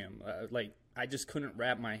Ethereum. I just couldn't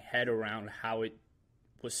wrap my head around how it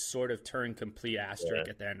was sort of turned complete asterisk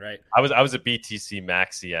at the end, right? I was a BTC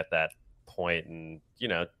maxi at that point, and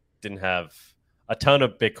didn't have a ton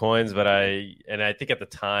of Bitcoins, but I think at the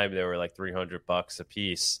time they were like $300 a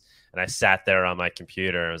piece. And I sat there on my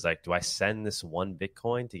computer and I was like, do I send this one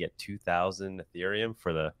Bitcoin to get 2,000 Ethereum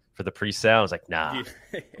for the pre-sale? I was like, nah,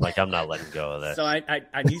 like I'm not letting go of that. So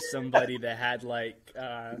I knew somebody that had like,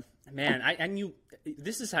 man, I knew,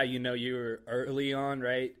 this is how you know you were early on,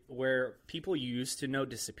 right? Where people you used to know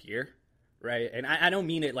disappear, right? And I don't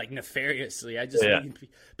mean it like nefariously. I just mean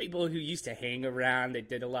people who used to hang around, they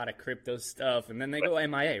did a lot of crypto stuff, and then they go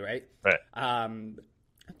MIA, right? Right.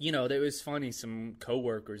 There was funny, some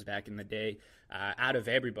coworkers back in the day, out of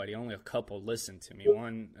everybody, only a couple listened to me.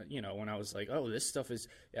 One, when I was like, oh, this stuff is,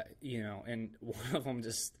 and one of them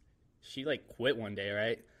she like quit one day,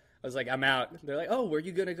 right? I was like, I'm out. They're like, oh, where are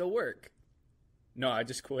you going to go work? No, I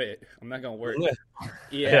just quit. I'm not going to work.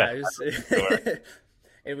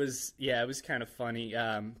 It was kind of funny.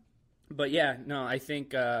 But yeah, no, I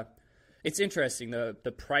think, it's interesting,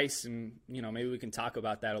 the price, and maybe we can talk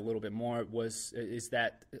about that a little bit more, is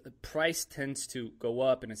that price tends to go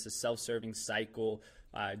up, and it's a self-serving cycle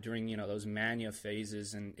during those mania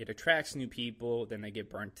phases, and it attracts new people, then they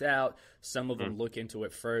get burnt out. Some of them look into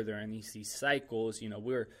it further, and these cycles,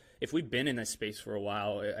 if we've been in this space for a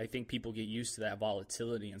while, I think people get used to that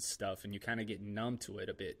volatility and stuff, and you kind of get numb to it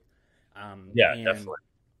a bit. Definitely.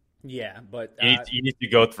 Yeah, but you need to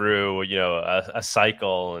go through a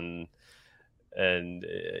cycle, and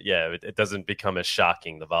it doesn't become as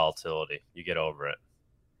shocking, the volatility. You get over it.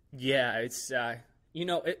 Yeah, it's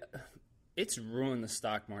it's ruined the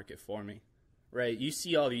stock market for me, right? You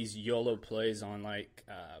see all these YOLO plays on like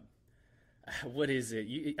what is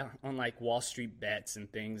it? On like Wall Street bets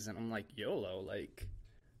and things, and I'm like, YOLO, like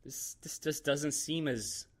this just doesn't seem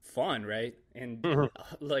as fun, right? And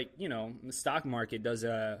like the stock market does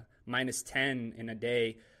a -10 in a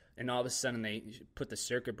day, and all of a sudden they put the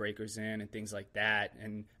circuit breakers in and things like that.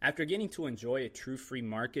 And after getting to enjoy a true free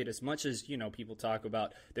market, as much as people talk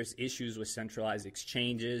about there's issues with centralized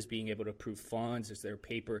exchanges being able to approve funds, is there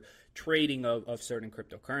paper trading of certain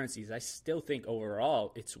cryptocurrencies, I still think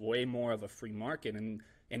overall it's way more of a free market, and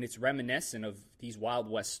it's reminiscent of these Wild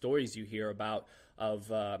West stories you hear about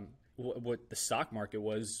of what the stock market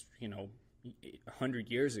was 100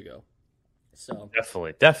 years ago. So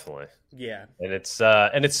definitely. Yeah. And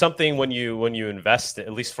it's something when you invest,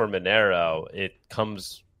 at least for Monero,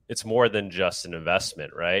 it's more than just an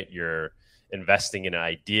investment, right? You're investing in an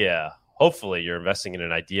idea. Hopefully you're investing in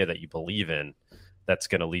an idea that you believe in, that's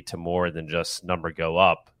going to lead to more than just number go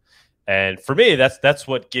up. And for me, that's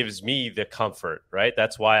what gives me the comfort, right?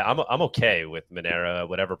 That's why I'm okay with Monero,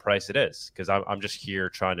 whatever price it is, because I'm just here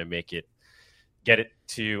trying to make it get it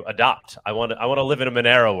to adopt. I want to live in a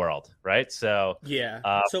Monero world, right? So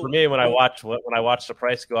So for me, when I watch the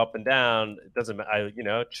price go up and down, it doesn't. I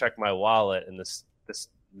check my wallet, and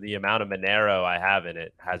the amount of Monero I have in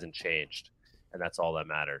it hasn't changed, and that's all that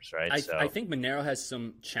matters, right? I think Monero has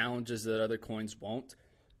some challenges that other coins won't,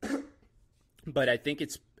 but I think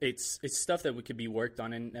it's stuff that could be worked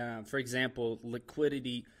on. And for example,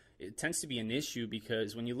 liquidity. It tends to be an issue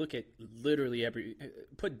because when you look at literally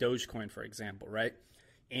put Dogecoin, for example, right?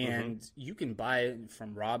 And you can buy it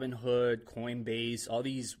from Robinhood, Coinbase, all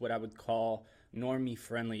these what I would call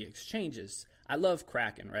normie-friendly exchanges. I love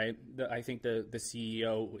Kraken, right? I think the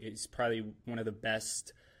CEO is probably one of the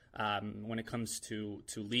best when it comes to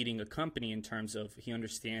leading a company in terms of he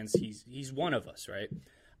understands he's one of us, right?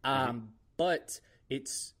 But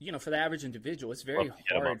it's, for the average individual, it's very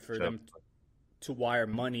hard for them to wire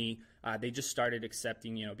money. They just started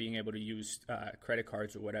accepting, being able to use credit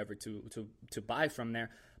cards or whatever to buy from there.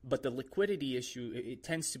 But the liquidity issue, it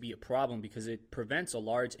tends to be a problem because it prevents a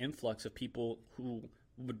large influx of people who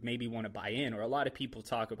would maybe want to buy in. Or a lot of people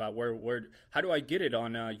talk about how do I get it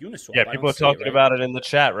on Uniswap? Yeah, people are talking about it in the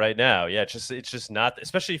chat right now. Yeah, it's just not,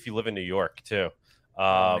 especially if you live in New York too.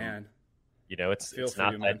 Oh, man. It's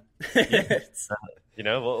not man.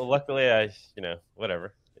 Well, luckily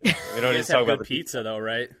whatever. We don't need to talk about the pizza though,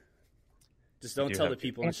 right? Just don't tell the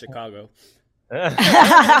people in Chicago.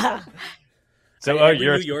 So,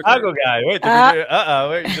 you're a Chicago guy. Wait,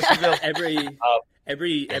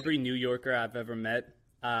 every New Yorker I've ever met,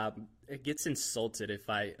 it gets insulted if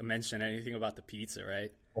I mention anything about the pizza,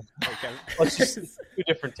 right? Okay. It's just two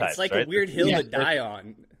different types. It's like right? a weird hill to die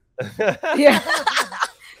on. Yeah.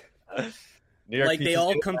 Like they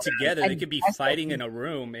all come together. They could be fighting in a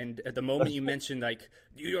room, and at the moment you mention like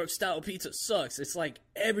New York style pizza sucks, it's like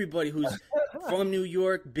everybody who's from New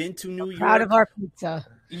York, been to New York, proud of our pizza.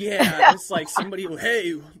 Yeah, it's like somebody,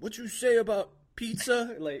 hey, what you say about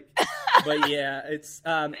pizza? Like, but yeah, it's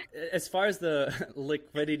as far as the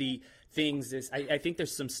liquidity things is, I think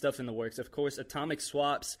there's some stuff in the works. Of course, atomic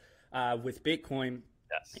swaps with Bitcoin.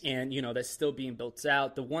 Yes. And that's still being built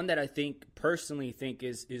out. The one that I personally think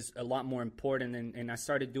is a lot more important, and I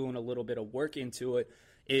started doing a little bit of work into it,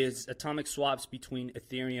 is atomic swaps between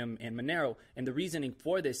Ethereum and Monero. And the reasoning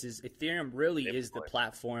for this is Ethereum really is the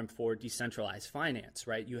platform for decentralized finance,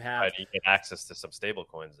 right? You get access to some stable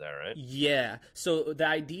coins there, right? Yeah. So the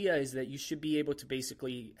idea is that you should be able to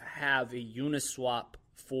basically have a Uniswap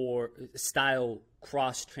for style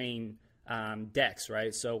cross-chain DEX,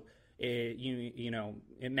 right? So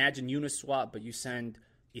imagine Uniswap, but you send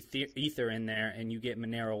Ether in there and you get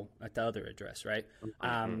Monero at the other address, right?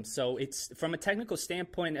 So it's from a technical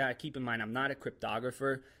standpoint, keep in mind, I'm not a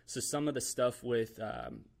cryptographer. So some of the stuff with,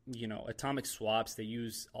 atomic swaps, they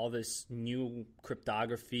use all this new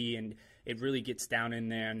cryptography and it really gets down in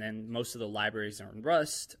there. And then most of the libraries are in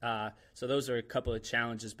Rust. So those are a couple of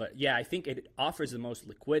challenges. But yeah, I think it offers the most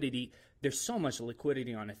liquidity. There's so much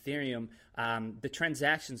liquidity on Ethereum. The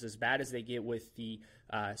transactions, as bad as they get with the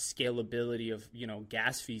scalability of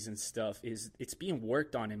gas fees and stuff, it's being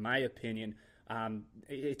worked on, in my opinion.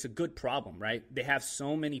 It's a good problem, right? They have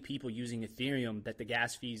so many people using Ethereum that the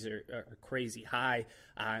gas fees are crazy high,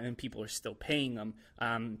 and people are still paying them.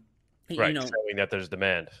 Right, showing that there's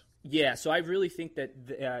demand. Yeah, so I really think that,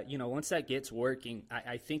 once that gets working,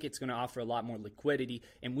 I think it's going to offer a lot more liquidity,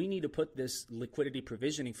 and we need to put this liquidity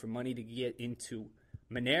provisioning for money to get into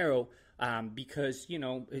Monero because,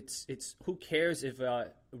 it's who cares if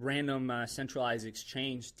a random centralized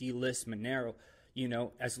exchange delists Monero,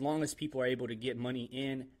 as long as people are able to get money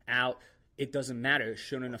in, out, it doesn't matter. It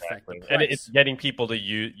shouldn't affect the price. And it's getting people to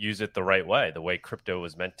use it the right way, the way crypto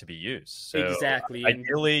was meant to be used. So exactly.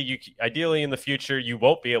 Ideally, in the future, you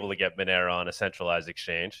won't be able to get Monero on a centralized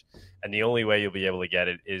exchange, and the only way you'll be able to get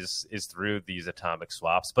it is through these atomic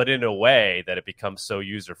swaps, but in a way that it becomes so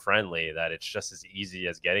user friendly that it's just as easy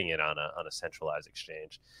as getting it on a centralized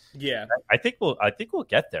exchange. Yeah, I think we'll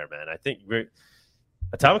get there, man. I think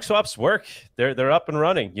atomic swaps work. They're up and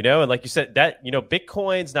running, and like you said, that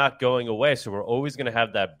Bitcoin's not going away, so we're always going to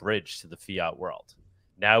have that bridge to the fiat world.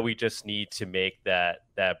 Now we just need to make that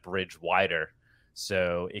bridge wider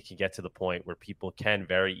so it can get to the point where people can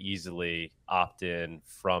very easily opt in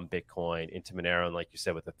from Bitcoin into Monero. And like you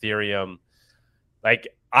said, with Ethereum, like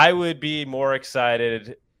I would be more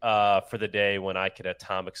excited for the day when I could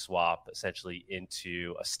atomic swap essentially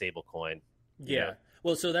into a stable coin. Yeah.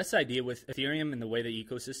 Well, so that's the idea with Ethereum and the way the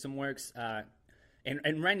ecosystem works.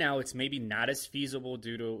 And right now it's maybe not as feasible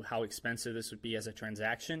due to how expensive this would be as a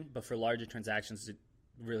transaction. But for larger transactions, it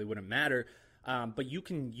really wouldn't matter. But you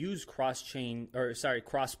can use cross-pool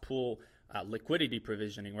liquidity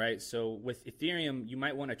provisioning, right? So with Ethereum, you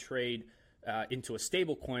might want to trade into a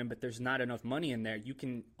stable coin, but there's not enough money in there. You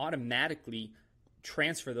can automatically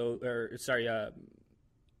transfer those,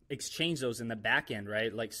 exchange those in the back end,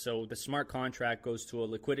 right? Like, so the smart contract goes to a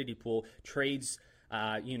liquidity pool, trades,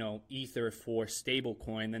 Ether for stable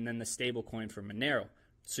coin, and then the stable coin for Monero.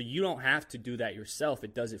 So you don't have to do that yourself.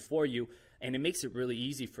 It does it for you. And it makes it really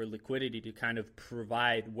easy for liquidity to kind of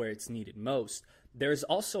provide where it's needed most. There's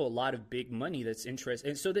also a lot of big money that's interested.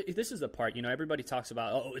 And so this is the part, everybody talks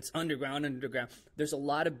about, oh, it's underground. There's a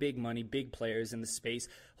lot of big money, big players in the space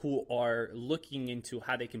who are looking into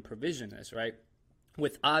how they can provision this, right?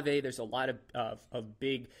 With Aave, there's a lot of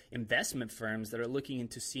big investment firms that are looking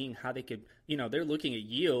into seeing how they could, they're looking at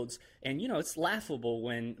yields. And, it's laughable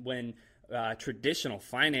when traditional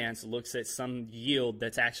finance looks at some yield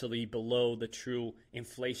that's actually below the true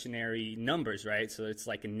inflationary numbers, right? So it's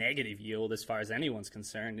like a negative yield as far as anyone's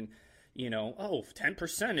concerned. And,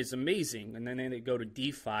 10% is amazing. And then they go to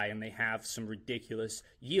DeFi and they have some ridiculous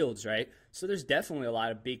yields, right? So there's definitely a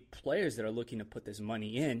lot of big players that are looking to put this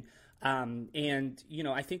money in.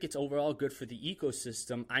 I think it's overall good for the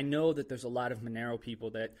ecosystem. I know that there's a lot of Monero people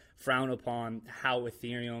that frown upon how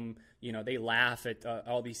Ethereum, they laugh at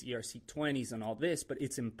all these ERC20s and all this, but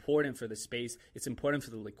it's important for the space. It's important for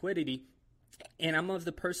the liquidity. And I'm of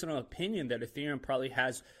the personal opinion that Ethereum probably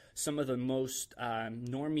has some of the most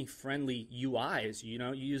normie-friendly UIs.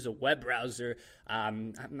 You use a web browser.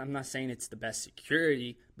 I'm not saying it's the best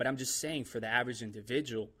security, but I'm just saying for the average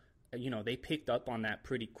individual, they picked up on that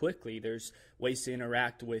pretty quickly. There's ways to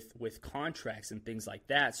interact with contracts and things like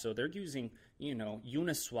that. So they're using,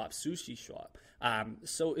 Uniswap, SushiSwap.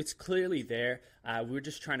 So it's clearly there. We're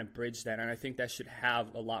just trying to bridge that. And I think that should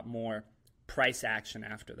have a lot more price action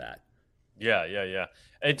after that. Yeah.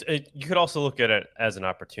 You could also look at it as an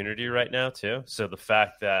opportunity right now, too. So the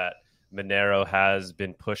fact that Monero has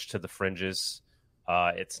been pushed to the fringes,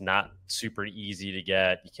 it's not super easy to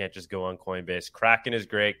get. You can't just go on Coinbase. Kraken is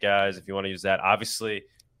great, guys, if you want to use that. Obviously,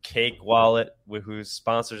 Cake Wallet, who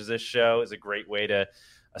sponsors this show, is a great way to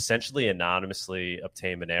essentially anonymously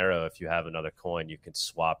obtain Monero. If you have another coin, you can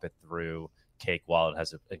swap it through Cake Wallet. It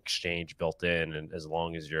has an exchange built in, and as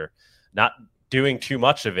long as you're not doing too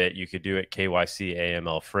much of it, you could do it KYC,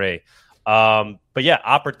 AML free. But yeah,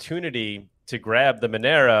 opportunity to grab the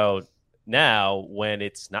Monero now when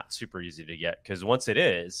it's not super easy to get, because once it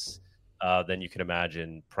is, then you can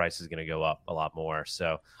imagine price is going to go up a lot more.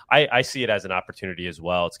 So I see it as an opportunity as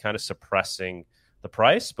well. It's kind of suppressing the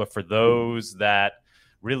price, but for those that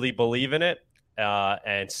really believe in it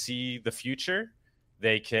and see the future,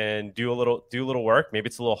 they can do a little work. Maybe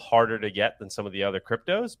it's a little harder to get than some of the other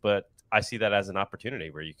cryptos, but I see that as an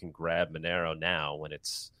opportunity where you can grab Monero now when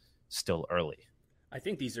it's still early. I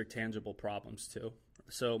think these are tangible problems too.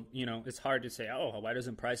 So, it's hard to say, oh, why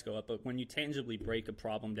doesn't price go up? But when you tangibly break a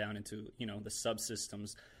problem down into, the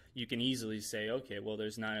subsystems, you can easily say, okay, well,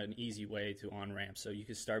 there's not an easy way to on-ramp. So you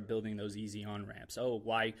can start building those easy on-ramps. Oh,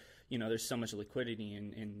 why, there's so much liquidity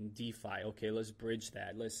in DeFi. Okay, let's bridge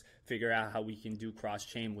that. Let's figure out how we can do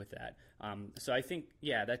cross-chain with that. So I think,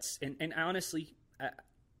 yeah, that's, and honestly,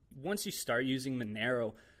 once you start using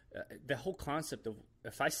Monero, the whole concept of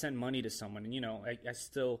if I send money to someone, and, I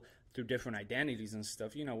still, through different identities and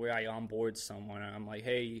stuff, where I onboard someone and I'm like,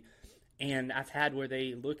 hey, and I've had where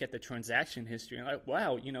they look at the transaction history and like,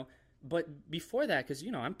 wow, but before that, because,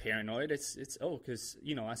 I'm paranoid, it's because,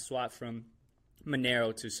 I swap from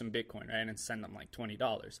Monero to some Bitcoin, right, and send them like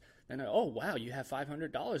 $20. Then, oh, wow, you have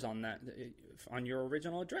 $500 on that, on your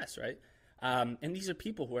original address, right? And these are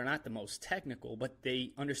people who are not the most technical, but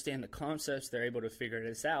they understand the concepts. They're able to figure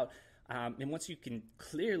this out. And once you can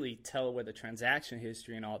clearly tell where the transaction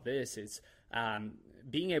history and all this is,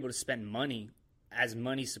 being able to spend money as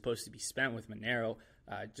money's supposed to be spent with Monero,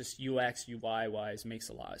 just UX, UI wise, makes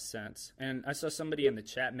a lot of sense. And I saw somebody in the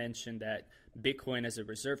chat mention that Bitcoin as a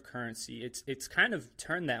reserve currency, it's kind of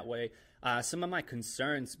turned that way. Some of my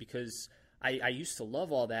concerns, because I used to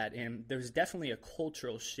love all that, and there's definitely a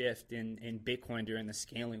cultural shift in Bitcoin during the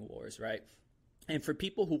scaling wars, right? And for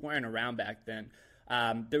people who weren't around back then,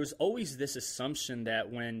 there was always this assumption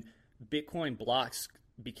that when Bitcoin blocks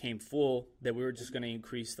became full, that we were just going to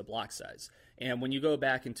increase the block size. And when you go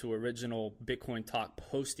back into original Bitcoin Talk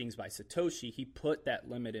postings by Satoshi, he put that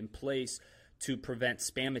limit in place to prevent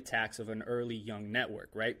spam attacks of an early young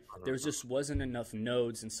network, right? There just wasn't enough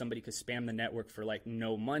nodes, and somebody could spam the network for like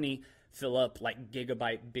no money, fill up like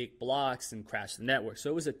gigabyte big blocks and crash the network.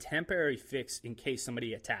 So it was a temporary fix in case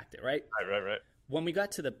somebody attacked it, right? Right. When we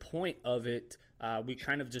got to the point of it, we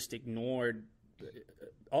kind of just ignored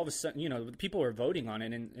all of a sudden, people were voting on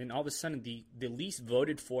it, and all of a sudden the least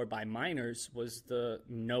voted for by miners was the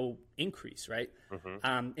no increase, right?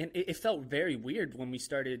 And it felt very weird when we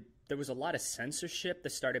started. There was a lot of censorship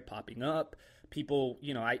that started popping up. People,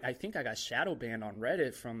 I think I got shadow banned on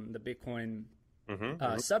Reddit from the Bitcoin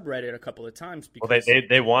subreddit a couple of times because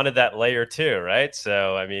they wanted that layer 2, right?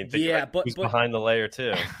 So I mean, who's behind the layer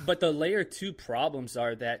 2? But the layer 2 problems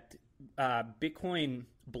are that Bitcoin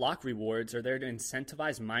block rewards are there to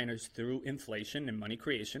incentivize miners through inflation and money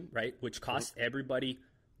creation, right? Which costs everybody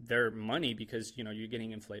their money because you're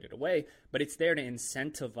getting inflated away. But it's there to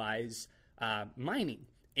incentivize mining.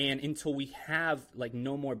 And until we have like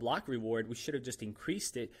no more block reward, we should have just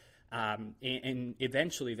increased it. And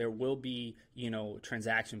eventually there will be,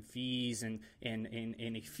 transaction fees and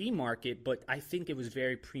a fee market. But I think it was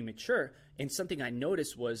very premature. And something I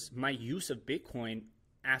noticed was my use of Bitcoin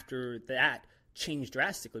after that changed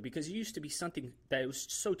drastically, because it used to be something that was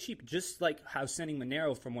so cheap, just like how sending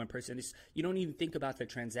Monero from one person is, you don't even think about the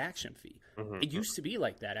transaction fee. It used to be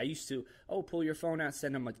like that. I used to, pull your phone out,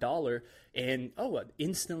 send them $1, and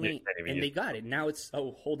instantly, and they got it. Now it's,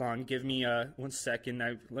 hold on, give me 1 second,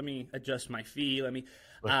 let me adjust my fee,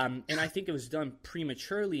 and I think it was done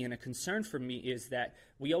prematurely. And a concern for me is that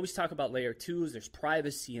we always talk about layer 2s, there's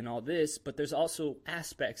privacy and all this, but there's also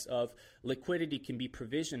aspects of liquidity can be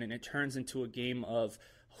provisioned, and it turns into a game of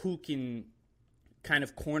who can kind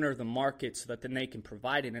of corner the market so that then they can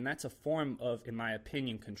provide it. And that's a form of, in my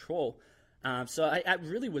opinion, control. So I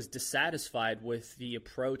really was dissatisfied with the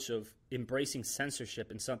approach of embracing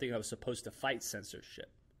censorship and something that was supposed to fight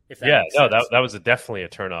censorship. That was definitely a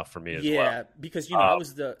turnoff for me as well. Yeah, because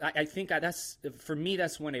I think that's for me.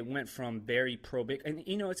 That's when it went from very pro big, and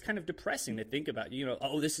it's kind of depressing to think about.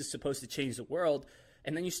 This is supposed to change the world,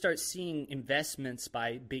 and then you start seeing investments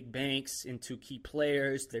by big banks into key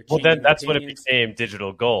players. That's when it became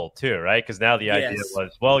digital gold too, right? Because now the idea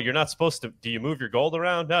was, you're not supposed to. Do you move your gold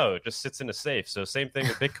around? No, it just sits in a safe. So same thing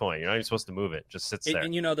with Bitcoin. You're not even supposed to move it; just sits there.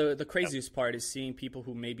 And the craziest part is seeing people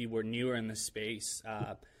who maybe were newer in the space.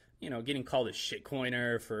 Getting called a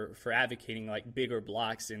shitcoiner for advocating like bigger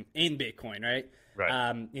blocks in Bitcoin, right?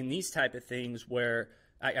 Right. In these type of things where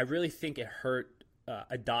I really think it hurt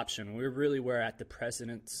adoption. We really were at the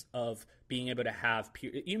precedence of being able to have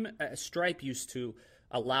Stripe used to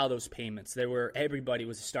allow those payments. Everybody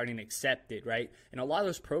was starting to accept it, right? And a lot of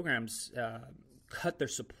those programs cut their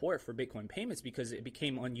support for Bitcoin payments because it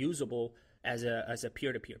became unusable as a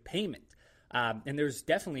peer-to-peer payment. And there's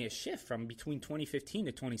definitely a shift from between 2015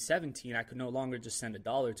 to 2017. I could no longer just send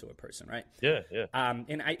 $1 to a person, right? Yeah.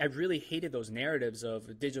 And I really hated those narratives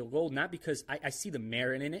of digital gold, not because I see the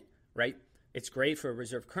merit in it, right? It's great for a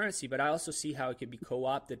reserve currency, but I also see how it could be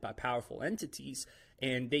co-opted by powerful entities,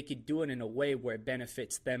 and they could do it in a way where it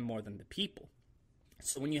benefits them more than the people.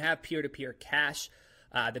 So when you have peer-to-peer cash,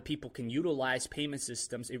 that people can utilize payment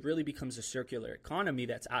systems, it really becomes a circular economy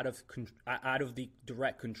that's out of the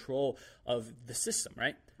direct control of the system,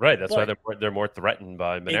 right? Right. That's why they're more threatened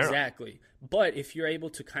by Monero. Exactly. But if you're able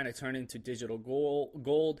to kind of turn into digital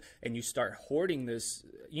gold and you start hoarding this,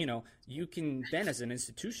 you can then as an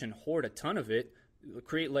institution hoard a ton of it,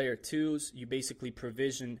 create layer 2s. You basically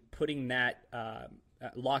provision putting that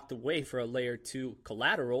locked away for a layer 2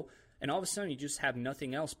 collateral. And all of a sudden, you just have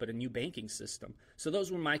nothing else but a new banking system. So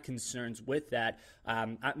those were my concerns with that.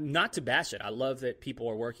 Not to bash it. I love that people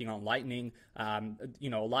are working on Lightning. A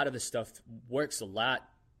lot of this stuff works a lot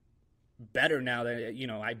better now that,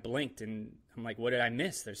 I blinked and I'm like, what did I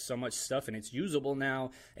miss? There's so much stuff and it's usable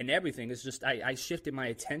now and everything. It's just I shifted my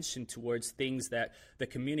attention towards things that the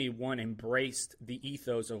community, embraced the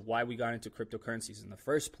ethos of why we got into cryptocurrencies in the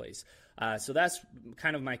first place. So that's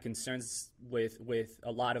kind of my concerns with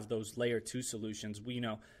a lot of those layer 2 solutions.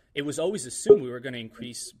 It was always assumed we were going to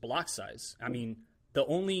increase block size. I mean,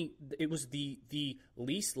 it was the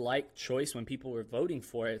least liked choice when people were voting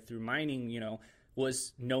for it through mining,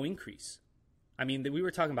 was no increase. I mean, we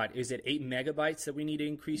were talking about, is it 8 megabytes that we need to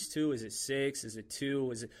increase to? Is it 6? Is it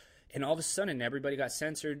 2? And all of a sudden, everybody got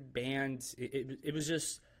censored, banned. It was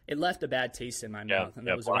just, it left a bad taste in my mouth. And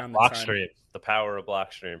that was around the time. Blockstream, the power of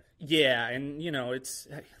Blockstream. Yeah, and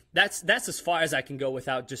that's as far as I can go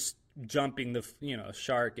without just jumping the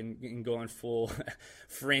shark and going full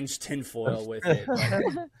fringe tinfoil with it.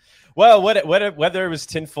 Well, whether it was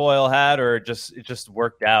tinfoil hat or it just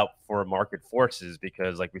worked out for market forces,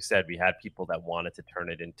 because like we said, we had people that wanted to turn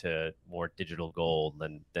it into more digital gold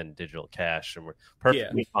than digital cash, and we're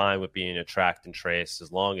perfectly fine with being a tracked and trace as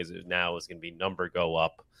long as it now is going to be number go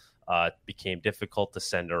up. It became difficult to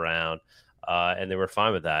send around, and they were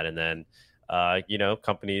fine with that. And then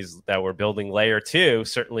companies that were building layer 2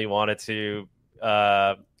 certainly wanted to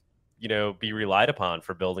be relied upon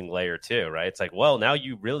for building layer 2, right? It's like, well, now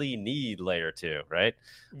you really need layer 2, right?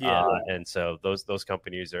 Yeah. And so those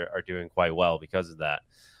companies are doing quite well because of that.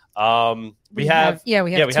 We have have two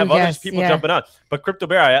other guests, people jumping on, but Crypto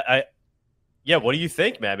Bear, what do you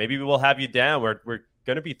think, man? Maybe we'll have you down. We're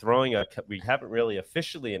going to be throwing we haven't really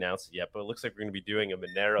officially announced it yet, but it looks like we're going to be doing a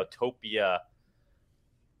Monerotopia.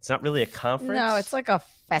 It's not really a conference. No, it's like a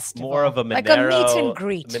festival. More of a like a meet and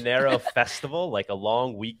greet. Monero festival, like a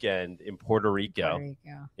long weekend in Puerto Rico.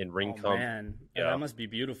 In Rincon. Oh, man. Yeah, that must be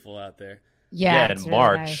beautiful out there. Yeah, in really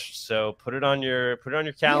March. nice. So put it on your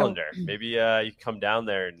calendar. Maybe you come down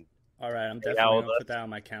there and all right, I'm definitely going to put that on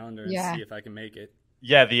my calendar and see if I can make it.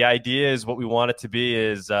 Yeah, the idea is what we want it to be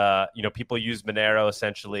is, people use Monero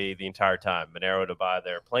essentially the entire time. Monero to buy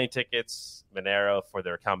their plane tickets, Monero for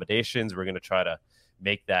their accommodations. We're going to try to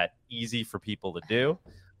make that easy for people to do.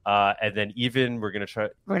 And then even we're going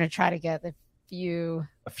to try to get a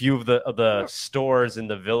few of the stores in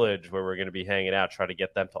the village where we're going to be hanging out, try to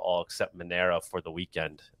get them to all accept Monero for the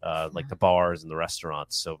weekend, like the bars and the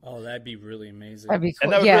restaurants. So that'd be really amazing. That'd be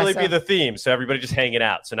cool. And that would really be the theme. So everybody just hanging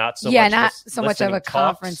out. So not so much of a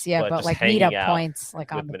conference, but like meetup points,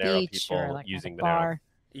 like on the Monero beach or like using at a bar. Monero.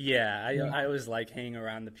 Yeah, I always like hanging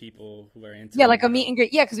around the people who are into like a meet and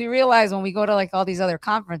greet. Yeah, because we realize when we go to like all these other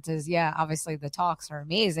conferences, obviously the talks are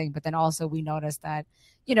amazing, but then also we notice that,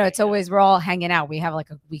 it's always we're all hanging out. We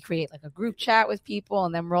create like a group chat with people,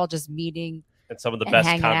 and then we're all just meeting. And some of the best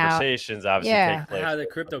conversations obviously take place. How the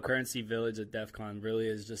cryptocurrency village at DEF CON really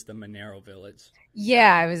is just the Monero village.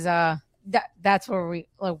 Yeah, it was that's where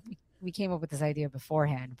we came up with this idea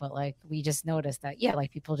beforehand, but like we just noticed that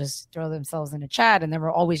like people just throw themselves in a chat, and then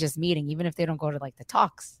we're always just meeting, even if they don't go to like the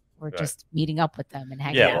talks. We're just meeting up with them and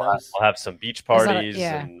hanging out. We'll have some beach parties,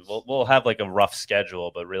 and we'll have like a rough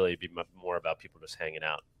schedule, but really be more about people just hanging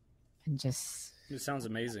out. And just it sounds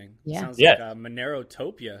amazing. Yeah, it sounds like a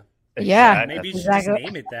Monerotopia. Yeah, maybe you should just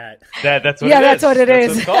name it that. That's what that's what it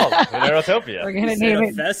is. That's what it's called. Monerotopia. We're gonna name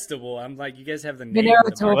it festival. I'm like, you guys have the name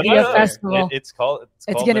Monerotopia Festival. It's called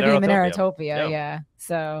it's gonna be Monerotopia. Yeah.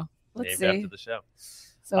 So let's see. After the show.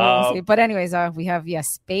 So we'll see. But anyways, we have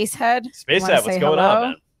Spacehead. Spacehead, what's going on,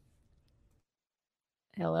 man?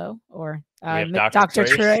 Hello, or Dr.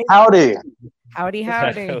 Trey. Howdy.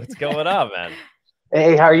 What's going on, man?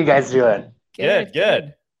 Hey, how are you guys doing?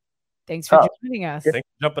 Good. Thanks for joining us. Thanks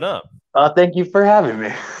for jumping up. Thank you for having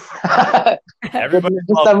me. Everybody,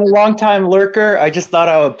 I'm a long-time lurker. I just thought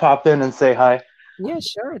I would pop in and say hi. Yeah,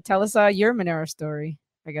 sure. Tell us your Monero story,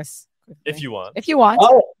 I guess. If you want.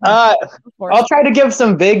 I'll try to give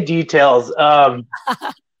some vague details.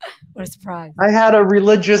 What a surprise. I had a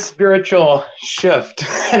religious spiritual shift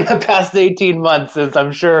in the past 18 months, as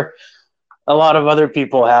I'm sure a lot of other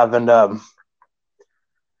people have. And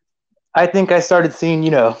I think I started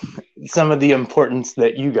seeing, some of the importance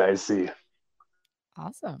that you guys see.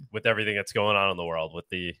 Awesome. With everything that's going on in the world, with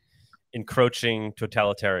the encroaching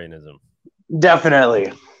totalitarianism. Definitely.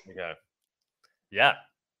 Okay. Yeah.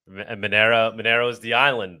 And Monero is the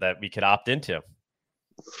island that we could opt into.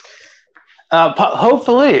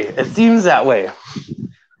 Hopefully, it seems that way.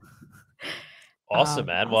 Awesome,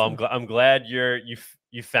 man. Well, I'm glad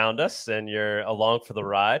you found us and you're along for the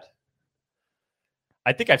ride.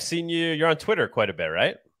 I think I've seen you're on Twitter quite a bit,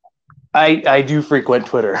 right? I do frequent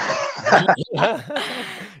Twitter.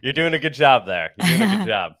 You're doing a good job there. You're doing a good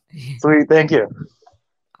job. Sweet, thank you.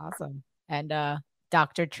 Awesome. And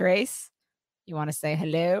Dr. Trace, you want to say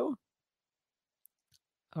hello?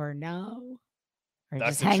 Or no? Or Dr.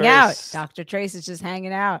 just hang Trace. out. Dr. Trace is just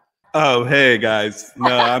hanging out. Oh, hey guys.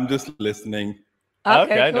 No, I'm just listening.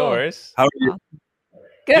 Okay, cool. no worries. How are you?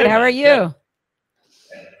 Good. How are you?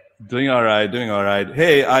 Good. Doing all right.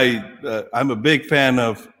 Hey, I'm a big fan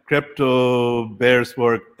of Crypto Bear's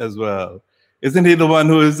work as well. Isn't he the one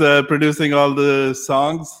who is producing all the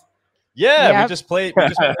songs? Yeah, Yep. we just played.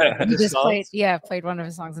 Played one of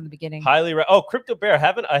his songs in the beginning. Crypto Bear.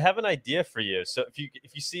 I have an idea for you. So if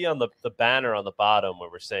you see on the banner on the bottom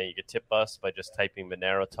where we're saying you could tip us by just typing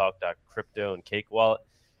monerotalk.crypto and Cake Wallet,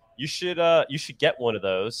 you should get one of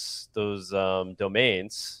those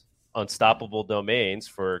domains, unstoppable domains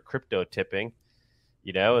for crypto tipping.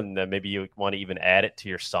 And then maybe you want to even add it to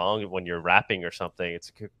your song when you're rapping or something.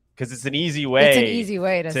 Because it's an easy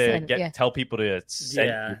way. To tell people to send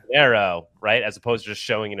you Monero, right? As opposed to just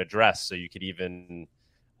showing an address, so you could even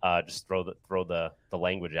just throw the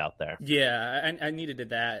language out there. Yeah, I needed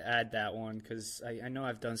to add that one because I know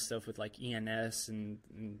I've done stuff with like ENS, and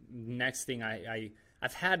next thing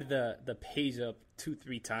I've had the page up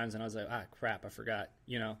 2-3 times, and I was like, crap, I forgot.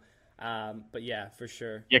 But yeah, for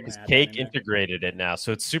sure. Yeah, I'm gonna because add that Cake in there. integrated it now,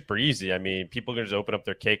 so it's super easy. I mean, people can just open up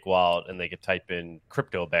their Cake wallet and they could type in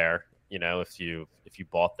Crypto Bear. You know, if you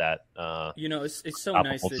bought that, You know, it's so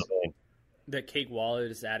nice operable that domain. Cake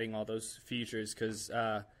Wallet is adding all those features because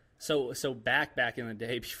so back in the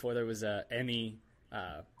day before there was any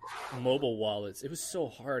mobile wallets, it was so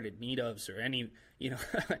hard at meetups or any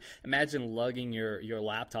imagine lugging your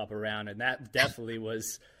laptop around, and that definitely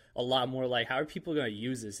was a lot more like, how are people going to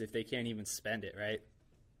use this if they can't even spend it, right?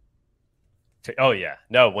 Oh yeah,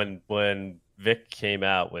 no. When Vic came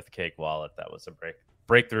out with Cake Wallet, that was a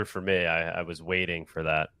breakthrough for me. I was waiting for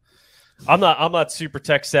that. I'm not super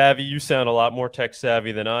tech savvy. You sound a lot more tech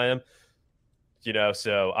savvy than I am.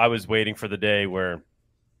 So I was waiting for the day where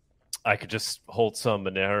I could just hold some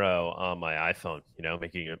Monero on my iPhone.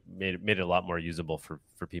 Making it made it a lot more usable for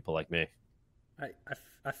people like me.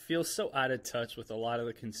 I feel so out of touch with a lot of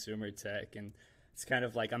the consumer tech, and it's kind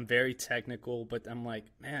of like I'm very technical, but I'm like,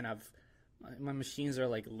 man, my machines are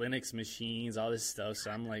like Linux machines, all this stuff.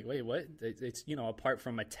 So I'm like, wait, what? It's apart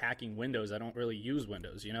from attacking Windows, I don't really use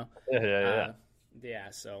Windows. Yeah.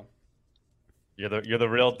 Yeah. So You're the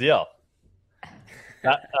real deal.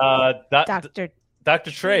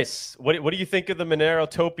 Dr. Trace, what do you think of the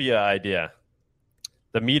Monerotopia idea?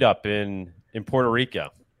 The meetup in Puerto Rico.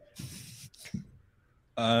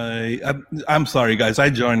 I'm sorry, guys. I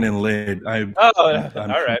joined in late. I'm all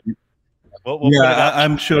right.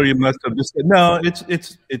 I'm sure you must have just. No,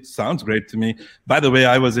 it sounds great to me. By the way,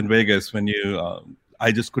 I was in Vegas when you.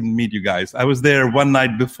 I just couldn't meet you guys. I was there one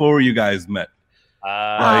night before you guys met.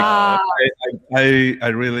 I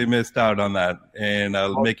really missed out on that, and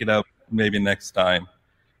I'll make it up maybe next time,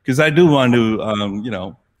 because I do want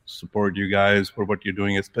to support you guys for what you're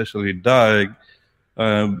doing, especially Doug.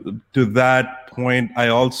 To that point, I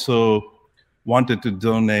also wanted to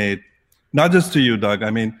donate, not just to you, Doug. I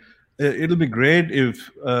mean, it'll be great if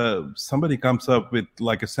somebody comes up with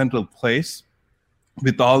like a central place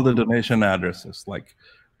with all the donation addresses, like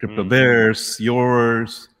Crypto Bears,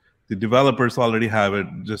 yours. The developers already have it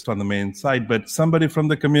just on the main site, but somebody from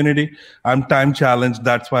the community, I'm time challenged.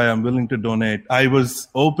 That's why I'm willing to donate. I was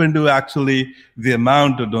open to actually the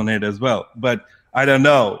amount to donate as well, but I don't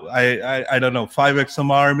know. I don't know.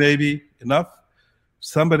 5XMR maybe enough.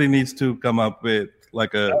 Somebody needs to come up with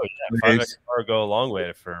like a 5XMR go a long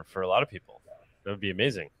way for a lot of people. That would be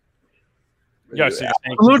amazing. Yeah, so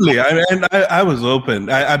absolutely. I was open.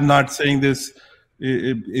 I'm not saying this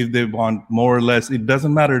if they want more or less. It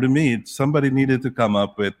doesn't matter to me. Somebody needed to come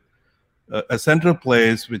up with a central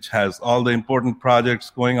place which has all the important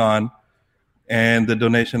projects going on and the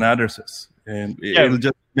donation addresses, and it'll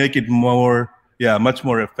just make it much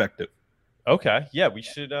more effective. Okay. Yeah, we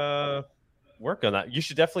should work on that. You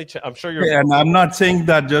should definitely. I'm sure you're. Yeah, and I'm not saying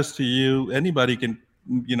that just to you. Anybody can,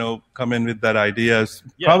 come in with that idea.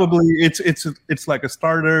 Yeah. Probably it's like a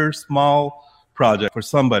starter, small project for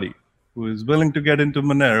somebody who is willing to get into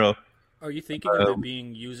Monero. Are you thinking of it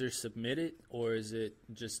being user submitted, or is it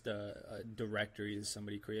just a directory that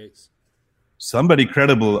somebody creates? Somebody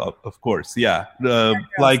credible, of course. Yeah,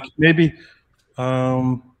 like maybe.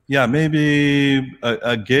 Maybe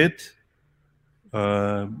a Git.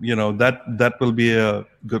 That will be a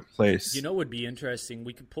good place. Would be interesting.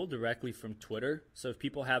 We could pull directly from Twitter. So if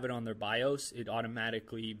people have it on their bios, it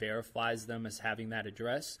automatically verifies them as having that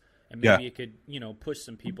address. And maybe it could, push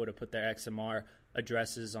some people to put their XMR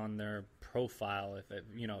addresses on their profile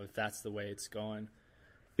if that's the way it's going.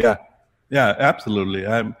 Yeah, absolutely.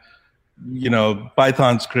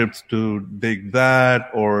 Python scripts to dig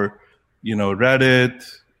that, or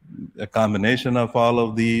Reddit. A combination of all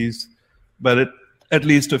of these, but at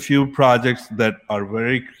least a few projects that are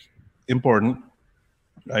very important,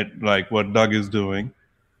 right? Like what Doug is doing.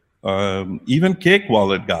 Even Cake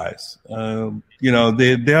Wallet guys,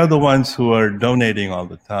 they are the ones who are donating all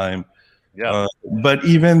the time. Yeah. But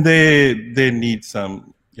even they need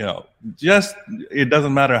some, just it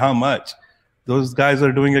doesn't matter how much. Those guys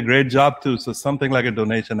are doing a great job too. So something like a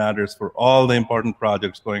donation address for all the important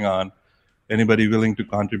projects going on. Anybody willing to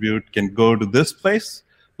contribute can go to this place,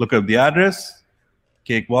 look up the address,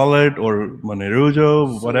 Cake Wallet or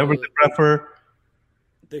Monerujo, whatever they prefer.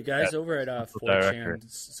 The guys over at 4chan,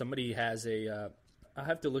 somebody has I'll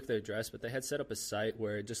have to look at the address, but they had set up a site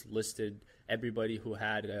where it just listed everybody who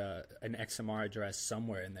had an XMR address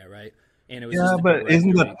somewhere in there, right? And it was but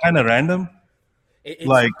isn't that kind of random?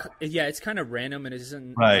 It's kind of random, and it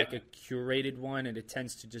isn't like a curated one, and it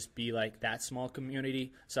tends to just be like that small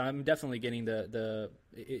community. So I'm definitely getting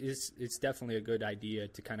it's definitely a good idea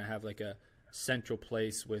to kind of have like a central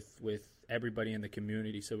place with everybody in the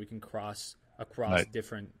community, so we can cross across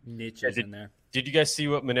different niches in there. Did you guys see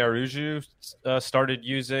what Monero Uju started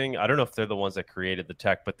using? I don't know if they're the ones that created the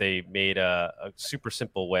tech, but they made a super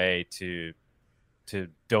simple way to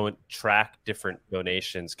don't track different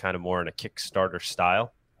donations, kind of more in a Kickstarter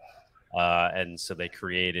style. And so they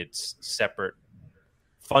created separate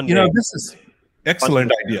funding. This is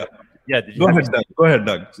excellent idea. Yeah. Go ahead,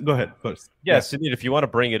 Doug. Go ahead first. Yeah, Sunit, if you want to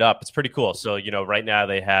bring it up, it's pretty cool. So, right now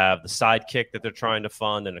they have the Sidekick that they're trying to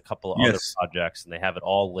fund and a couple of other projects, and they have it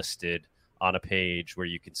all listed on a page where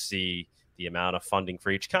you can see the amount of funding for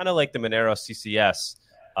each, kind of like the Monero CCS,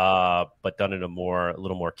 but done in a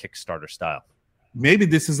little more Kickstarter style. Maybe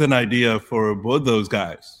this is an idea for both those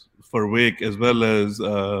guys, for Wick as well as,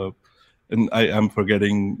 and I'm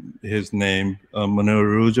forgetting his name, Monero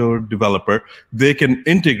Rujo developer. They can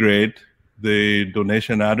integrate the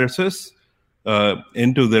donation addresses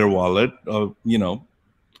into their wallet.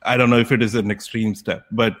 I don't know if it is an extreme step,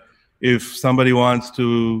 but if somebody wants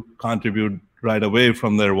to contribute right away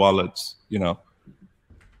from their wallets, Yeah.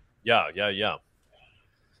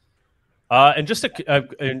 And just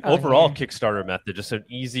an overall Kickstarter method, just an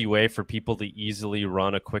easy way for people to easily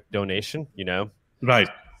run a quick donation, Right.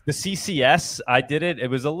 The CCS, I did it. It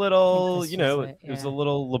was a little, it was a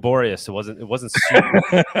little laborious. It wasn't super.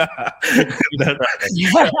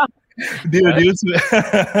 Dude,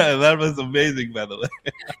 that was amazing, by the way.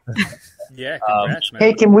 Yeah, congrats, man.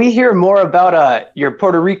 Hey, can we hear more about your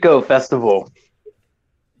Puerto Rico festival?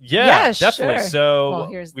 Yeah, definitely. Sure.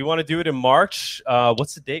 So we want to do it in March.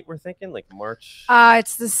 What's the date we're thinking? Like March?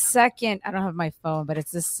 It's the second. I don't have my phone, but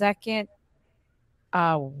it's the second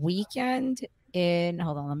weekend in.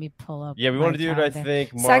 Hold on, let me pull up. Yeah, we want to do it. I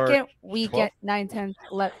think March second weekend, 9th,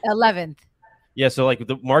 10th, 11th. Yeah, so like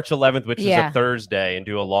the March 11th, which is a Thursday, and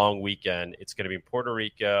do a long weekend. It's going to be in Puerto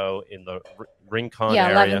Rico in the Rincon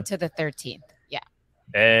area. 11th to the 13th. Yeah.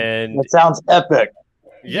 And it sounds epic.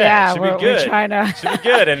 Yeah, it should be good. We're trying to... should be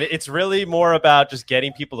good. And it's really more about just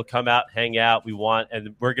getting people to come out, hang out.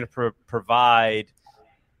 And we're going to provide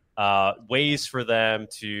ways for them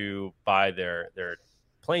to buy their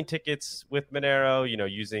plane tickets with Monero,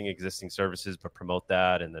 using existing services, but promote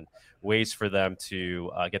that. And then ways for them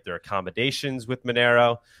to get their accommodations with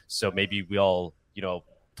Monero. So maybe we all,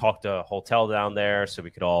 talk to a hotel down there so we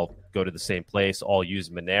could all go to the same place, all use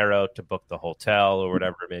Monero to book the hotel or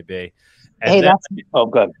whatever it may be. And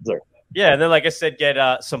good. Sorry. Yeah, and then, like I said,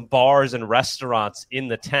 get some bars and restaurants in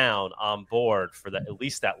the town on board for at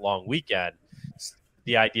least that long weekend.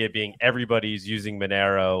 The idea being everybody's using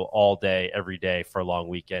Monero all day, every day for a long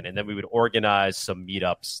weekend. And then we would organize some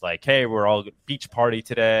meetups like, hey, we're all beach party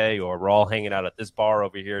today, or we're all hanging out at this bar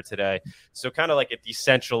over here today. So kind of like a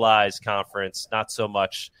decentralized conference, not so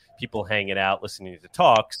much people hanging out, listening to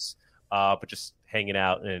talks, but just hanging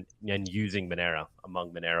out and using Monero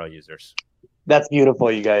among Monero users. That's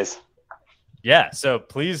beautiful, you guys. Yeah, so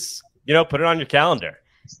please, put it on your calendar.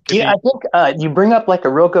 I think you bring up like a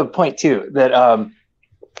real good point too, that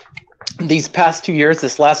these past 2 years,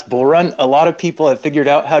 this last bull run, a lot of people have figured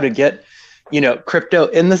out how to get, crypto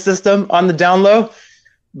in the system on the down low,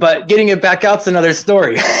 but getting it back out's another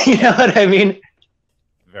story. You know what I mean?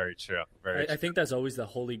 Very true. I think that's always the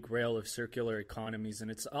holy grail of circular economies, and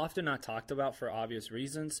it's often not talked about for obvious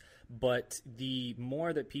reasons, but the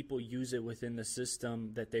more that people use it within the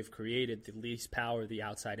system that they've created, the least power the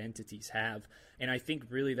outside entities have. And I think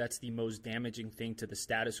really that's the most damaging thing to the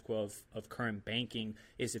status quo of current banking,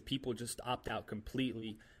 is if people just opt out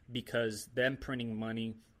completely, because them printing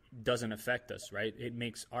money doesn't affect us, right? It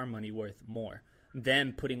makes our money worth more.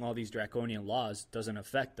 Them putting all these draconian laws doesn't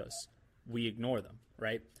affect us. We ignore them,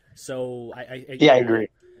 right? So I agree.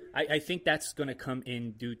 I think that's going to come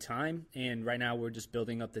in due time, and right now we're just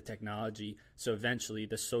building up the technology, so eventually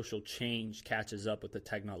the social change catches up with the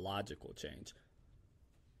technological change.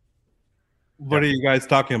 What are you guys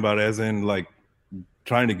talking about? As in, like,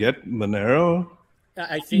 trying to get Monero?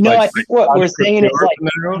 I think I think what we're saying is like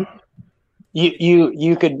Monero?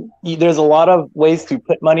 you could. There's a lot of ways to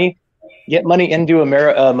get money into a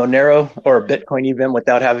Monero or Bitcoin even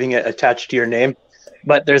without having it attached to your name,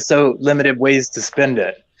 but there's so limited ways to spend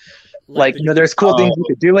it. Like, there's cool things you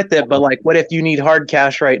could do with it, but like, what if you need hard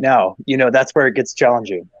cash right now? That's where it gets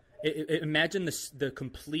challenging. Imagine the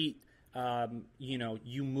complete,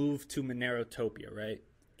 you move to Monerotopia, right?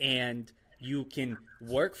 And you can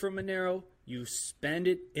work for Monero, you spend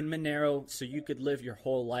it in Monero, so you could live your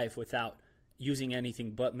whole life without using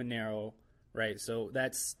anything but Monero, right? So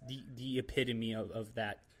that's the epitome of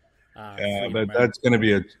that. But that's going to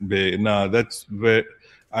be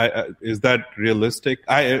Is that realistic?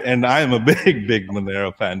 I am a big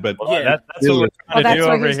Monero fan, but that's what we're trying to do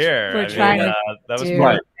over here. We're trying to that was do.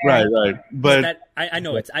 Right. But I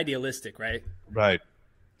know it's idealistic, right? Right.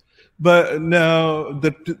 But no,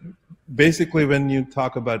 basically when you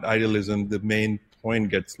talk about idealism, the main point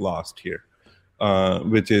gets lost here,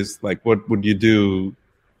 which is like, what would you do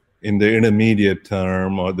in the intermediate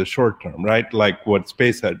term or the short term, right? Like what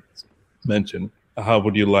Space had mentioned. How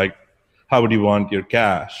would you want your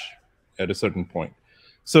cash at a certain point?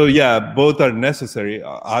 So yeah, both are necessary.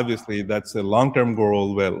 Obviously, that's a long-term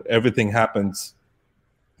goal. Well, everything happens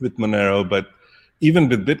with Monero, but even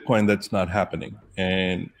with Bitcoin, that's not happening.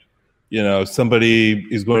 And somebody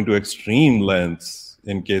is going to extreme lengths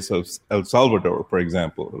in case of El Salvador, for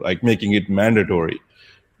example, like making it mandatory.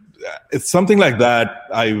 It's something like that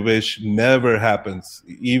I wish never happens.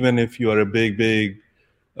 Even if you are a big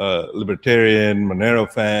libertarian,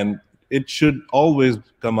 Monero fan, it should always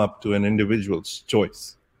come up to an individual's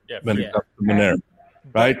choice when it comes to Monero,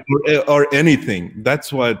 right? Or anything.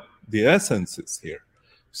 That's what the essence is here.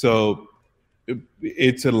 So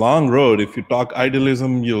it's a long road. If you talk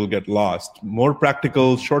idealism, you'll get lost. More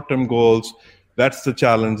practical, short-term goals, that's the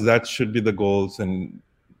challenge. That should be the goals. And,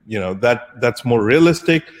 that's more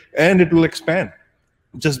realistic, and it will expand.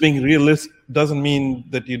 Just being realistic doesn't mean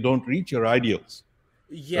that you don't reach your ideals.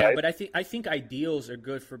 Yeah, right? But I think ideals are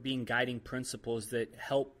good for being guiding principles that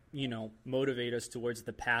help, motivate us towards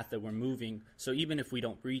the path that we're moving. So even if we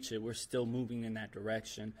don't reach it, we're still moving in that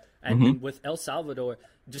direction. And with El Salvador,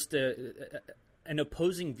 just an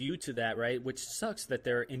opposing view to that, right? Which sucks that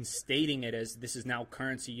they're instating it as this is now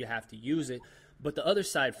currency, you have to use it. But the other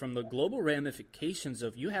side, from the global ramifications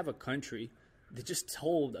of, you have a country that just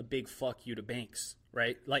told a big fuck you to banks,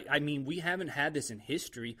 right? Like, I mean, we haven't had this in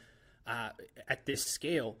history at this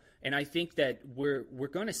scale. And I think that we're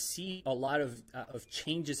going to see a lot of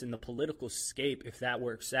changes in the political scape if that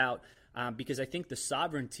works out, because I think the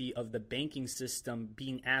sovereignty of the banking system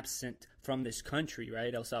being absent from this country,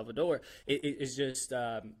 right, El Salvador, it is just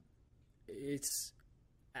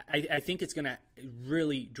I think it's going to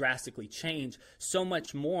really drastically change, so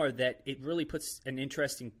much more that it really puts an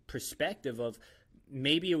interesting perspective of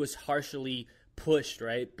maybe it was harshly pushed,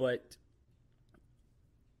 right, but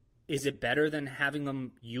is it better than having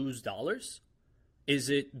them use dollars? Is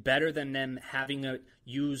it better than them having to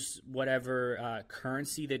use whatever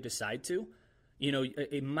currency they decide to?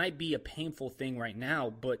 It might be a painful thing right now,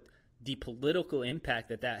 but the political impact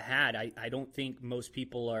that had, I don't think most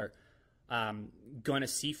people are going to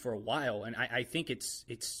see for a while. And I think it's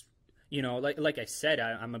like I said,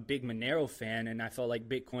 I'm a big Monero fan, and I felt like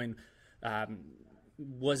Bitcoin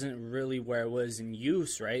wasn't really where it was in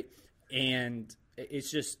use, right? And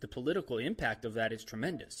it's just the political impact of that is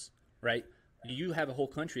tremendous, right? You have a whole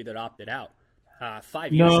country that opted out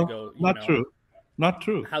 5 years ago. Not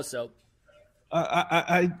true. How so?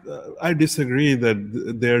 I disagree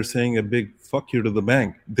that they're saying a big fuck you to the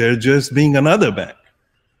bank. They're just being another bank.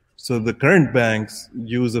 So the current banks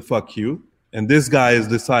use a fuck you, and this guy is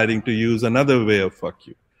deciding to use another way of fuck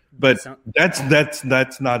you. But that's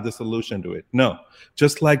not the solution to it. No,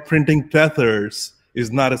 just like printing tethers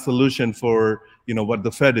is not a solution for what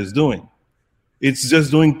the Fed is doing. It's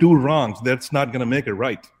just doing two wrongs. That's not going to make it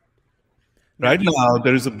right. Right now,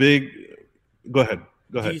 there is a big. Go ahead.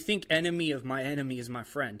 Do you think enemy of my enemy is my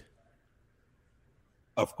friend?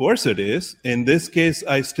 Of course it is. In this case,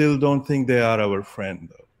 I still don't think they are our friend,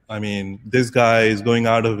 though. I mean, this guy is going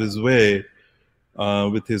out of his way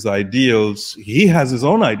with his ideals. He has his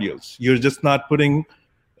own ideals. You're just not putting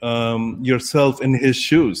yourself in his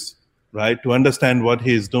shoes, right, to understand what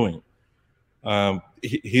he's doing.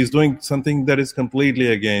 He's doing something that is completely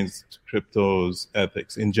against crypto's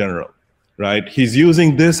ethics in general, right? He's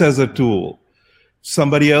using this as a tool.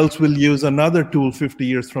 Somebody else will use another tool 50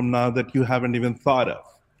 years from now that you haven't even thought of,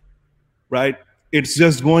 right? It's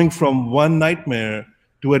just going from one nightmare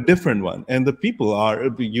to a different one. And the people are,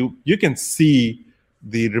 you can see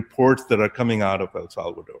the reports that are coming out of El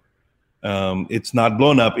Salvador. It's not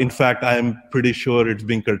blown up. In fact, I'm pretty sure it's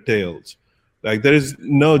being curtailed. Like, there is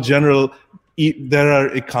no general, there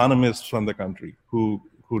are economists from the country who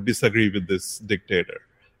disagree with this dictator.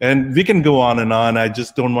 And we can go on and on. I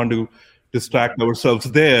just don't want to distract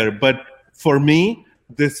ourselves there. But for me,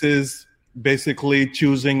 this is basically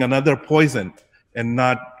choosing another poison and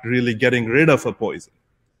not really getting rid of a poison.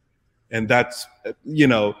 And that's,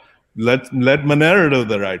 let Monero do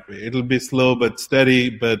the right way. It'll be slow but steady.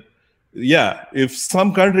 But yeah, if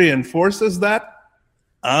some country enforces that,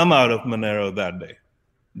 I'm out of Monero that day.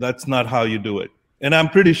 That's not how you do it. And I'm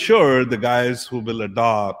pretty sure the guys who will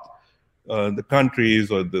adopt the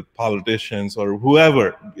countries or the politicians or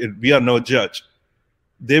whoever. We are no judge.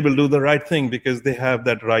 They will do the right thing because they have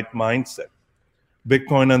that right mindset.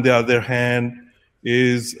 Bitcoin, on the other hand,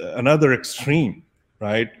 is another extreme,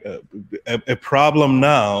 right? A problem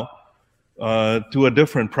now to a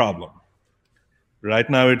different problem. Right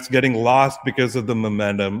now, it's getting lost because of the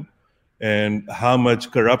momentum and how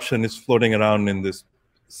much corruption is floating around in this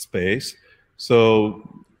space.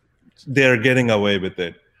 So they're getting away with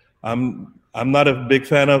it. I'm not a big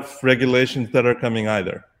fan of regulations that are coming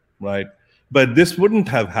either, right? But this wouldn't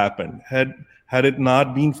have happened had it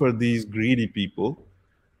not been for these greedy people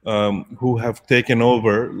who have taken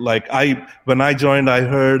over. Like when I joined, I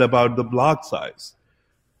heard about the block size.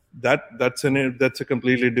 That's a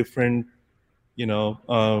completely different,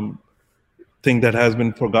 thing that has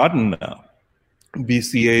been forgotten now.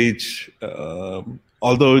 BCH,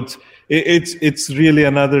 although it's really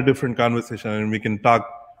another different conversation, and we can talk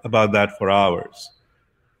about that for hours.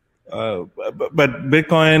 But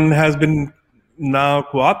Bitcoin has been now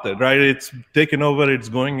co-opted, right? It's taken over. It's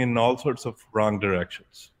going in all sorts of wrong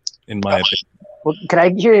directions, in my opinion. Well, can I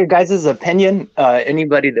hear your guys' opinion?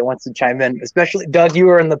 Anybody that wants to chime in, especially Doug, you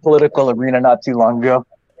were in the political arena not too long ago.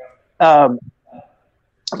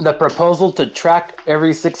 The proposal to track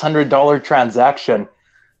every $600 transaction,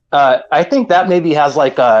 I think that maybe has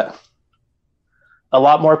like a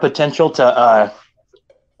lot more potential to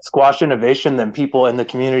squash innovation than people in the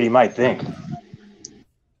community might think.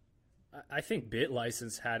 I think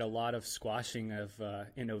BitLicense had a lot of squashing of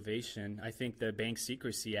innovation. I think the Bank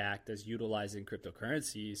Secrecy Act, as utilizing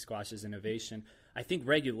cryptocurrency, squashes innovation. I think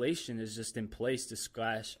regulation is just in place to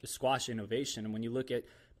squash innovation. And when you look at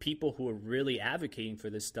people who are really advocating for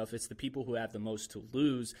this stuff, it's the people who have the most to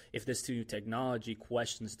lose if this new technology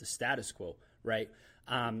questions the status quo, right?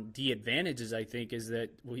 The advantages, I think, is that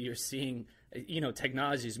you're seeing,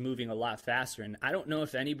 technology is moving a lot faster. And I don't know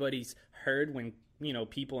if anybody's heard when,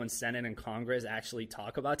 people in Senate and Congress actually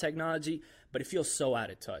talk about technology, but it feels so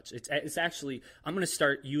out of touch. It's actually, I'm going to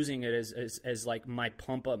start using it as like my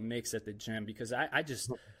pump up mix at the gym, because I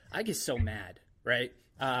get so mad, right?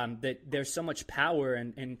 That there's so much power,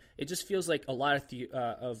 and it just feels like a lot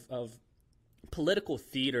of political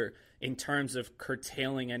theater in terms of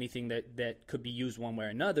curtailing anything that could be used one way or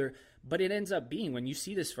another. But it ends up being, when you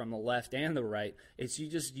see this from the left and the right, it's you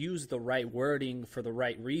just use the right wording for the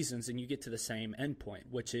right reasons, and you get to the same endpoint,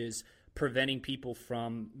 which is preventing people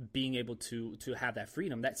from being able to have that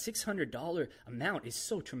freedom. That $600 amount is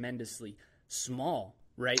so tremendously small.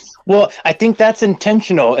 Right. Well, I think that's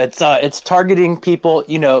intentional. It's targeting people,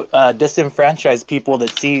 disenfranchised people that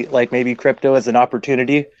see like maybe crypto as an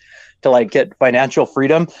opportunity to like get financial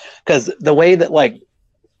freedom. Because the way that like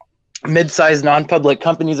mid-sized non-public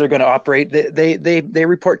companies are going to operate, they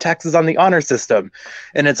report taxes on the honor system,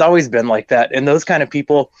 and it's always been like that. And those kind of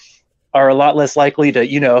people are a lot less likely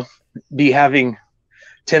to be having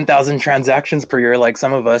 10,000 transactions per year, like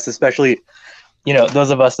some of us, especially those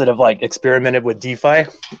of us that have like experimented with DeFi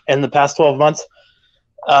in the past 12 months.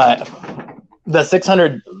 The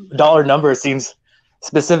 $600 number seems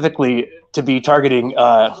specifically to be targeting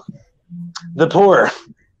the poor.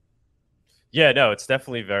 Yeah, no, it's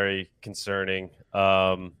definitely very concerning.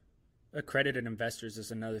 Accredited investors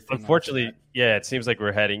is another thing. Unfortunately, yeah, it seems like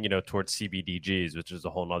we're heading, towards CBDGs, which is a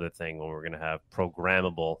whole other thing when we're going to have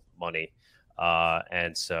programmable money.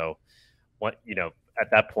 And so at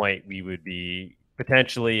that point, we would be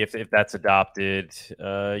potentially, if that's adopted,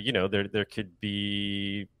 there could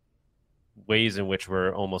be ways in which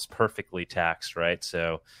we're almost perfectly taxed, right?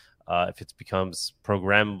 So if it becomes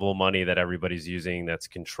programmable money that everybody's using that's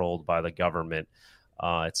controlled by the government,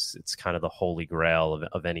 it's kind of the holy grail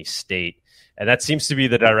of any state. And that seems to be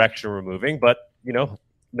the direction we're moving. But,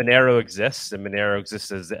 Monero exists, and Monero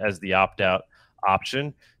exists as the opt-out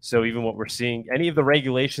option. So even what we're seeing, any of the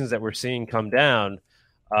regulations that we're seeing come down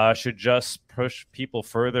should just push people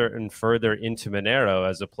further and further into Monero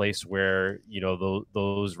as a place where,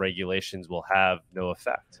 those regulations will have no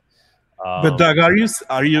effect. But Doug, are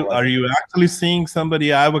you actually seeing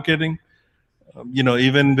somebody advocating,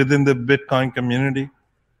 even within the Bitcoin community,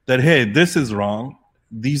 that, hey, this is wrong.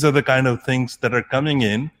 These are the kind of things that are coming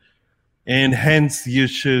in, and hence you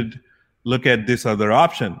should look at this other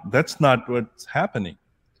option. That's not what's happening.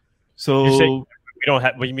 So we don't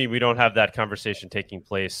have. What do you mean we don't have that conversation taking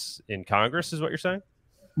place in Congress? Is what you're saying?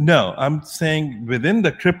 No, I'm saying within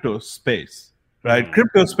the crypto space. Right,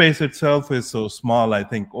 crypto space itself is so small, I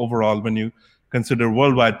think, overall, when you consider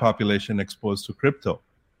worldwide population exposed to crypto.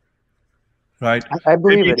 Right, I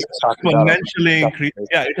believe it exponentially increased.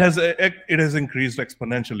 Yeah, it has increased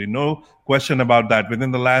exponentially. No question about that. Within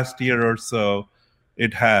the last year or so,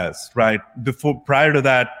 it has, right? Prior to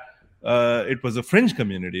that, it was a fringe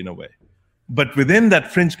community in a way. But within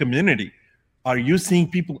that fringe community, are you seeing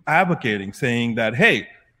people advocating, saying that, hey,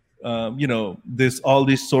 there's all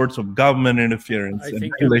these sorts of government interference? I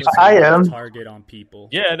think I am target on people.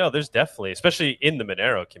 Yeah, no, there's definitely, especially in the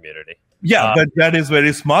Monero community. Yeah, but that is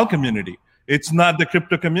very small community. It's not the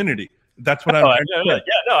crypto community. That's what I'm trying to say.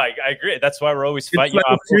 Yeah, no, I agree. That's why we're always fighting. It's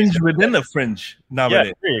like a fringe within a fringe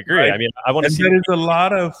nowadays. Yeah, agree. Right? I mean, I want to see. There is a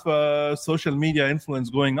lot of social media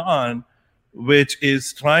influence going on, which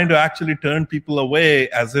is trying to actually turn people away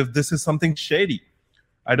as if this is something shady.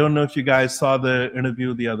 I don't know if you guys saw the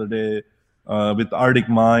interview the other day with Arctic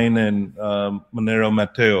Mine and Monero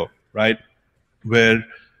Matteo, right? Where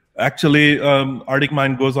actually Arctic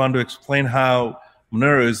Mine goes on to explain how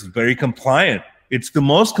Monero is very compliant. It's the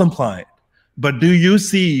most compliant. But do you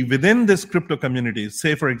see within this crypto community,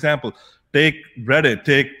 say, for example, take Reddit,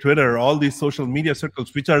 take Twitter, all these social media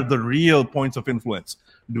circles, which are the real points of influence.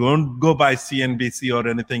 Don't go by CNBC or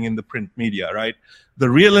anything in the print media, right? The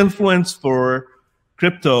real influence for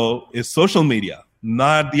crypto is social media,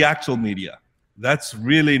 not the actual media. That's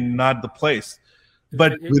really not the place.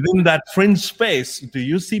 But within that fringe space, do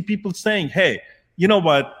you see people saying, hey, you know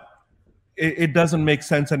what? It doesn't make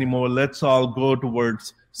sense anymore. Let's all go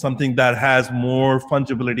towards something that has more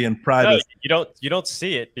fungibility and privacy. No, you don't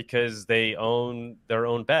see it because they own their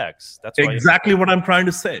own bags. That's exactly what I'm trying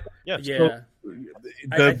to say. Yeah. So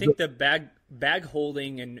I think the bag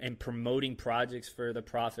holding and promoting projects for the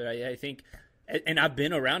profit. I think, and I've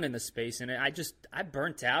been around in the space, and I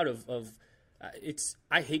burnt out of it's.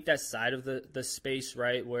 I hate that side of the space,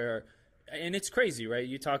 right? Where, and it's crazy, right?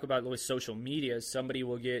 You talk about with social media, somebody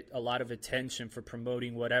will get a lot of attention for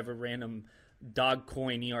promoting whatever random dog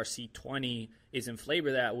coin ERC20 is in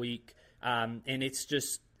flavor that week, and it's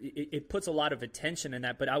just it puts a lot of attention in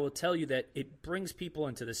that. But I will tell you that it brings people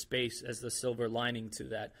into the space as the silver lining to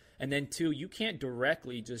that. And then two, you can't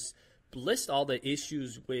directly just list all the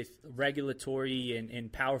issues with regulatory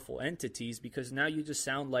and powerful entities, because now you just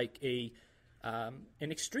sound like an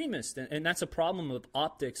extremist, and that's a problem with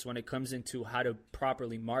optics when it comes into how to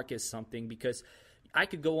properly market something, because I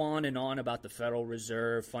could go on and on about the Federal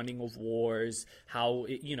Reserve, funding of wars, how,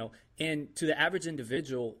 and to the average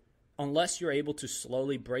individual, unless you're able to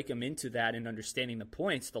slowly break them into that and understanding the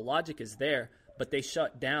points, the logic is there, but they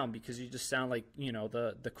shut down because you just sound like,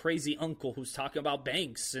 the crazy uncle who's talking about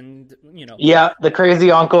banks and, Yeah, the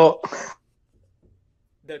crazy uncle.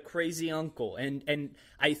 The crazy uncle. And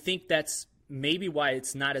I think that's maybe why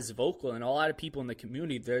it's not as vocal, and a lot of people in the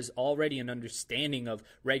community, there's already an understanding of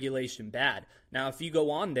regulation bad. Now, if you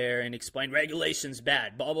go on there and explain regulation's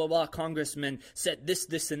bad, blah, blah, blah, congressman said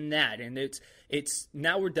this, and that, and it's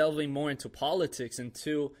now we're delving more into politics, and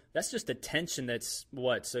two, that's just attention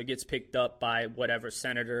so it gets picked up by whatever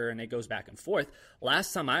senator, and it goes back and forth.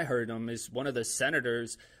 Last time I heard him is one of the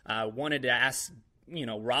senators wanted to ask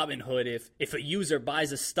Robinhood, if a user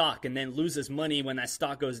buys a stock and then loses money when that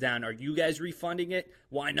stock goes down, are you guys refunding it?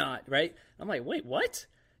 Why not? Right? I'm like, wait, what?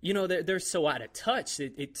 They're so out of touch.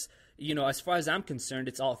 It's as far as I'm concerned,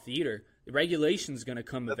 it's all theater. The regulation's going to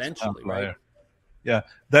come eventually, right? Yeah,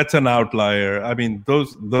 that's an outlier. I mean,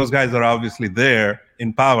 those guys are obviously there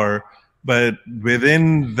in power, but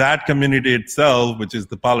within that community itself, which is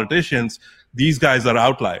the politicians, these guys are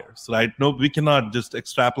outliers, right? No, we cannot just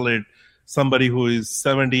extrapolate somebody who is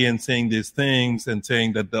 70 and saying these things and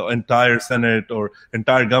saying that the entire Senate or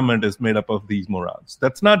entire government is made up of these morons.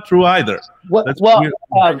 That's not true either.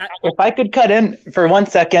 If I could cut in for 1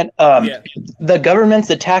 second, the government's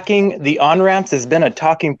attacking the on-ramps has been a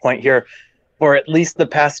talking point here for at least the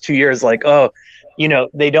past 2 years. Like,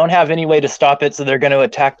 they don't have any way to stop it, so they're going to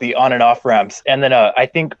attack the on and off ramps. And then I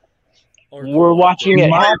think we're watching it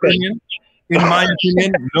happen. In my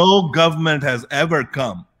opinion, no government has ever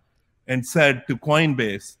come and said to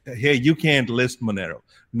Coinbase, hey, you can't list Monero.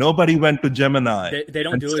 Nobody went to Gemini. They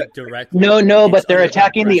don't do it directly. No, but they're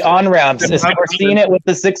attacking the on-ramps. We're seeing it with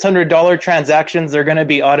the $600 transactions. They're going to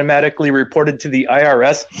be automatically reported to the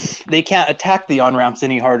IRS. They can't attack the on-ramps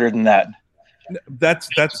any harder than that. That's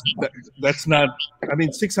not, I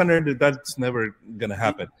mean, 600, that's never going to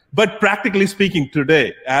happen. But practically speaking,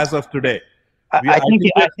 today, as of today, I think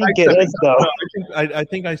it is, though. I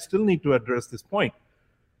think I still need to address this point.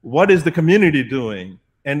 What is the community doing?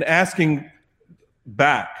 And asking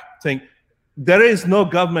back, saying, there is no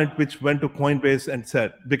government which went to Coinbase and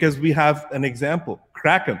said, because we have an example,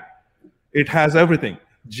 Kraken. It has everything.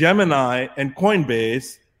 Gemini and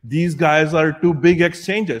Coinbase These guys are two big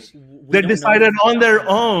exchanges. They decided on their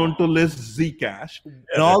own to list Zcash,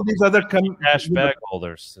 and all these other cash bag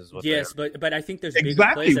holders is what. Yes, but I think there's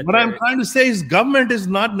exactly what I'm trying to say is government is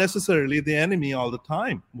not necessarily the enemy all the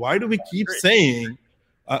time. Why do we keep saying?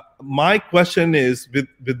 My question is, with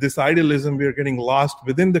this idealism, we are getting lost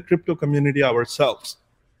within the crypto community ourselves,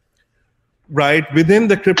 right? Within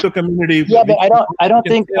the crypto community. Yeah, but I don't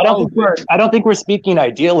think we're speaking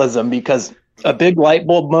idealism, because a big light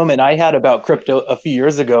bulb moment I had about crypto a few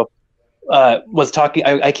years ago was talking.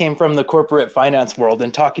 I came from the corporate finance world,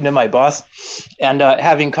 and talking to my boss and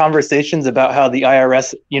having conversations about how the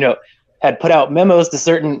IRS, had put out memos to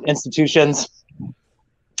certain institutions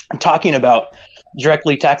talking about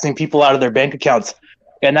directly taxing people out of their bank accounts.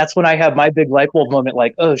 And that's when I had my big light bulb moment,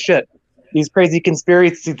 like, oh shit, these crazy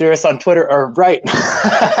conspiracy theorists on Twitter are right.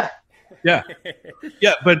 yeah,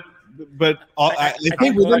 but I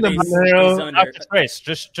think within the Monero, Grace,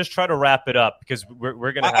 just try to wrap it up, because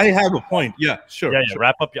we're gonna. I have a point. Yeah, sure. Yeah, sure.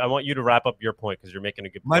 Wrap up. I want you to wrap up your point, because you're making a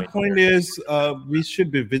good point. My point is, we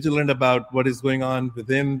should be vigilant about what is going on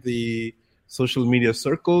within the social media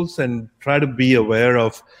circles and try to be aware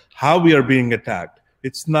of how we are being attacked.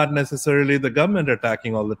 It's not necessarily the government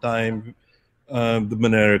attacking all the time the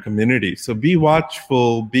Monero community. So be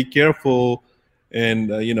watchful, be careful.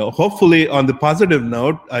 And, hopefully on the positive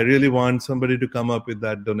note, I really want somebody to come up with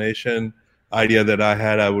that donation idea that I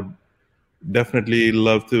had. I would definitely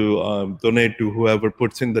love to donate to whoever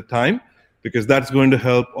puts in the time, because that's going to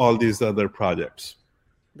help all these other projects.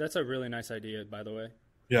 That's a really nice idea, by the way.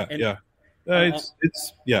 Yeah, and, yeah. It's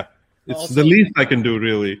also, the least I can do,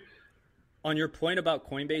 really. On your point about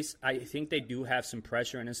Coinbase, I think they do have some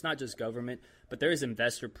pressure, and it's not just government, but there is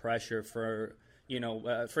investor pressure for,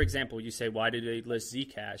 for example, you say, why did they list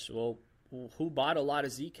Zcash? Well, who bought a lot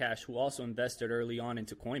of Zcash who also invested early on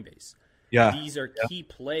into Coinbase? Yeah. These are key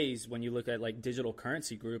plays when you look at like Digital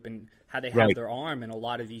Currency Group and how they have their arm in a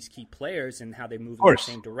lot of these key players and how they move in the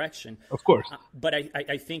same direction. Of course. But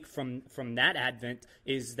I think from that advent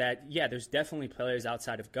is that, there's definitely players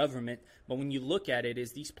outside of government. But when you look at it,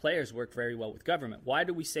 is these players work very well with government. Why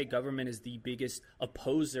do we say government is the biggest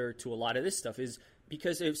opposer to a lot of this stuff? Is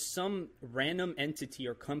because if some random entity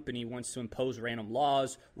or company wants to impose random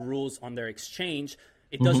laws, rules on their exchange,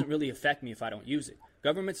 it doesn't really affect me if I don't use it.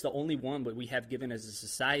 Government's the only one, but we have given as a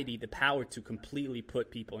society the power to completely put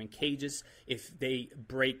people in cages if they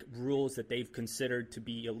break rules that they've considered to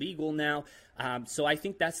be illegal now. So I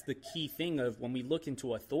think that's the key thing of when we look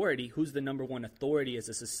into authority, who's the number one authority as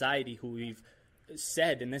a society who we've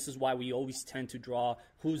said, and this is why we always tend to draw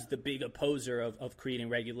who's the big opposer of creating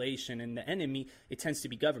regulation and the enemy. It tends to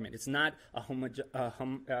be government. It's not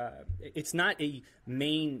it's not a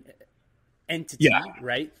main entity,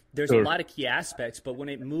 right? There's a lot of key aspects, but when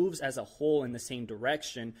it moves as a whole in the same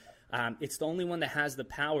direction, it's the only one that has the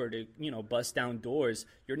power to, bust down doors.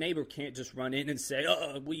 Your neighbor can't just run in and say,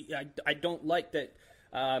 I don't like that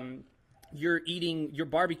you're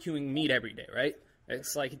barbecuing meat every day, right?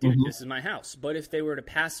 It's like, dude, this is my house. But if they were to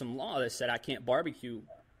pass some law that said I can't barbecue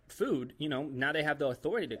food, now they have the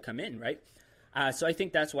authority to come in, right? So I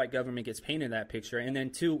think that's why government gets painted in that picture. And then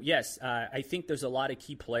two, yes, I think there's a lot of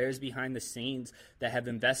key players behind the scenes that have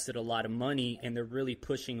invested a lot of money, and they're really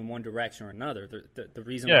pushing in one direction or another. The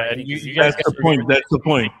reason why I think you guys that's the point. That's the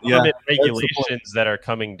point. Yeah, regulations that are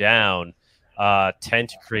coming down tend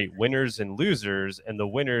to create winners and losers, and the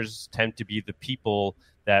winners tend to be the people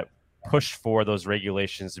that push for those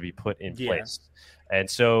regulations to be put in place. And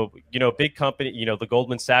so, big company, the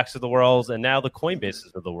Goldman Sachs of the world, and now the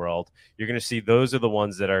Coinbases of the world, you're going to see those are the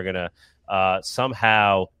ones that are going to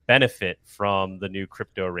somehow benefit from the new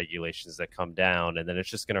crypto regulations that come down. And then it's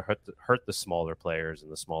just going to hurt the smaller players and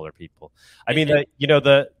the smaller people. I mean,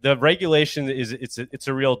 the regulation it's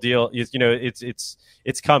a real deal.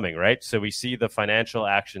 It's coming, right? So we see the Financial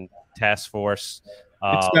Action Task Force.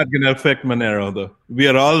 It's not going to affect Monero, though. We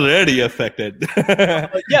are already affected.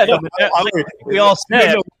 We all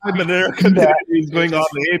said Monero community is going on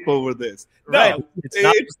the ape over this. Right. No,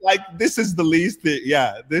 it's like this is the least.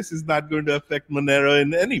 This is not going to affect Monero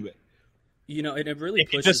in any way. And it really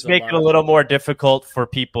pushes just make it a little more difficult for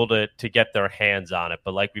people to get their hands on it.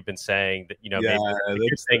 But like we've been saying, that maybe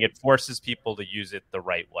you're saying it forces people to use it the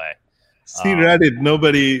right way. See Reddit,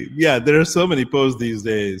 nobody. Yeah, there are so many posts these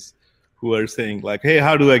days who are saying like, hey,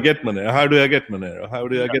 how do I get Monero? How do I get Monero? How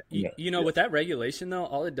do I get Monero? With that regulation, though,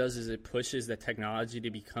 all it does is it pushes the technology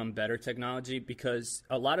to become better technology, because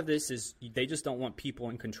a lot of this is they just don't want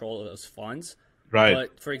people in control of those funds. Right.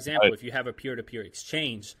 But, for example, if you have a peer-to-peer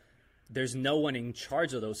exchange, there's no one in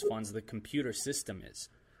charge of those funds. The computer system is.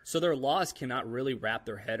 So their laws cannot really wrap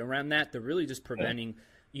their head around that. They're really just preventing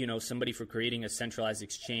somebody for creating a centralized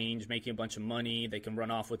exchange, making a bunch of money. They can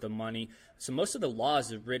run off with the money. So most of the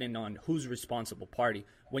laws are written on who's responsible party.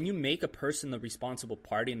 When you make a person the responsible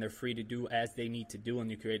party and they're free to do as they need to do and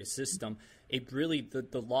you create a system, it really,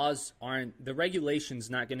 the laws aren't, the regulation's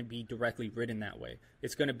not going to be directly written that way.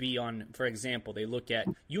 It's going to be on, for example, they look at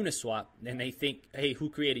Uniswap and they think, hey, who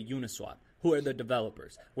created Uniswap? Who are the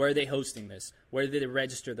developers? Where are they hosting this? Where did they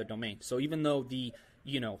register the domain? So even though the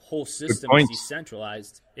whole system is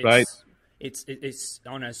decentralized, it's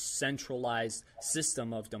on a centralized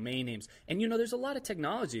system of domain names. And there's a lot of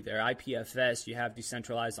technology there. IPFS, you have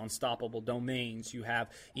decentralized unstoppable domains, you have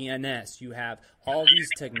ENS, you have all these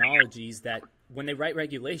technologies that when they write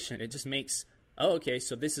regulation, it just makes, okay,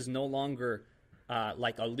 so this is no longer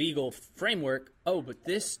like a legal framework. Oh, but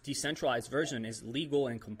this decentralized version is legal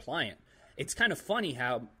and compliant. It's kind of funny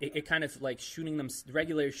how it kind of like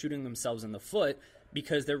regulators shooting themselves in the foot,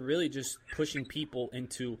 because they're really just pushing people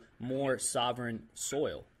into more sovereign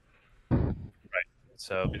soil. Right.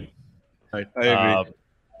 So, I agree.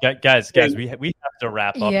 Guys, we have to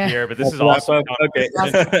wrap up here, but this is awesome. Okay.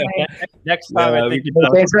 Next time, I think.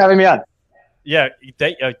 Thanks for having me on. Yeah,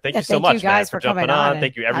 thank you so much, guys, for jumping on.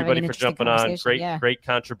 Thank you, everybody, for jumping on. Great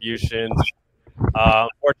contributions.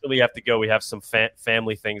 Unfortunately, we have to go. We have some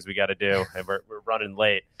family things we got to do, and we're running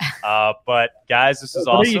late. But guys, this is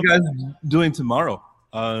awesome. What are you guys doing tomorrow?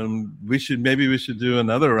 We should do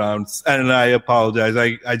another round. And I apologize.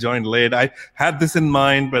 I joined late. I had this in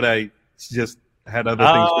mind, but I just had other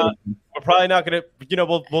things. We're probably not going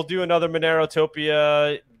to. We'll do another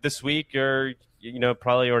Monerotopia this week, or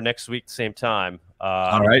probably or next week, same time.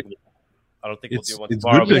 All right. I don't think we'll do one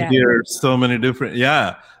tomorrow. It's good to hear so many different. We do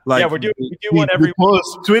one every week.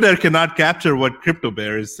 Twitter cannot capture what Crypto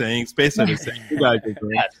Bear is saying. SpaceX is saying. You guys are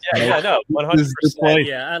great. No, 100%.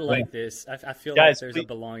 Yeah, I like this. I feel like there's a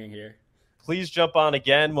belonging here. Please jump on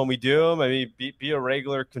again when we do them. I mean, be a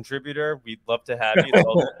regular contributor. We'd love to have you.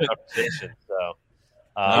 Conversation. So,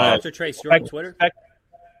 Dr. Trace, you're on Twitter?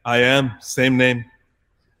 I am. Same name.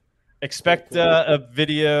 Expect a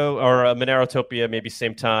video or a Monerotopia maybe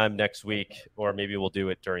same time next week, or maybe we'll do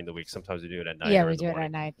it during the week. Sometimes we do it at night. Yeah, we do it at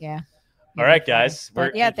night. Yeah. All right, guys.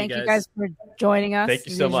 Thank you guys for joining us. Thank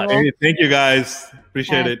you so much. Hey, thank you, guys.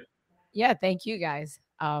 Appreciate it. Yeah, thank you, guys.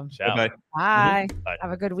 Bye. Bye.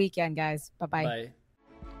 Have a good weekend, guys. Bye-bye. Bye.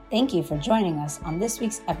 Thank you for joining us on this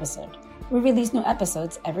week's episode. We release new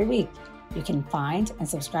episodes every week. You can find and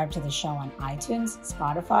subscribe to the show on iTunes,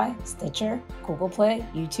 Spotify, Stitcher, Google Play,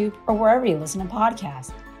 YouTube, or wherever you listen to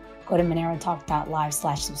podcasts. Go to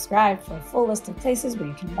monerotalk.live/subscribe for a full list of places where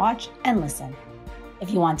you can watch and listen.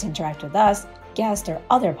 If you want to interact with us, guests, or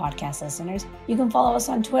other podcast listeners, you can follow us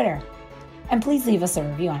on Twitter. And please leave us a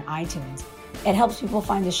review on iTunes. It helps people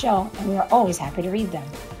find the show, and we are always happy to read them.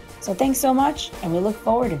 So thanks so much, and we look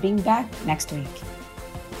forward to being back next week.